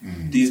know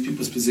these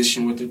people's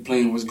position, what they're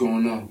playing, what's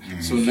going on.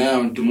 So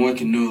now Des Moines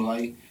can know,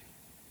 like,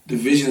 the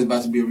vision is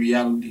about to be a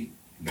reality.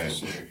 I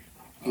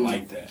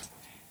like that.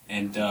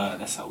 And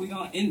that's how we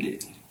gonna end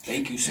it.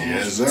 Thank you so much.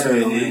 Yes, sir.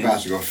 We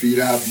about to go feed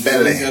our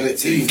belly.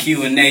 To the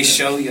Q&A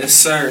show, yes,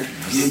 sir.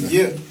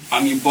 Yeah.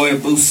 I'm your boy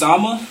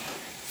Busama.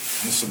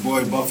 It's your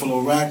boy Buffalo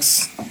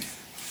Racks.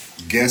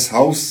 Guest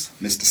host,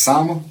 Mr.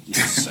 Sama.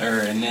 Yes,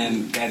 sir. And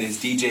then that is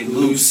DJ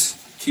Loose.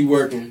 Keep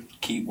working.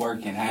 Keep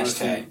working.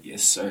 Hashtag.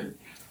 Yes, sir.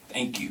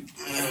 Thank you.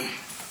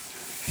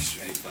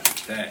 Straight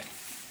like that.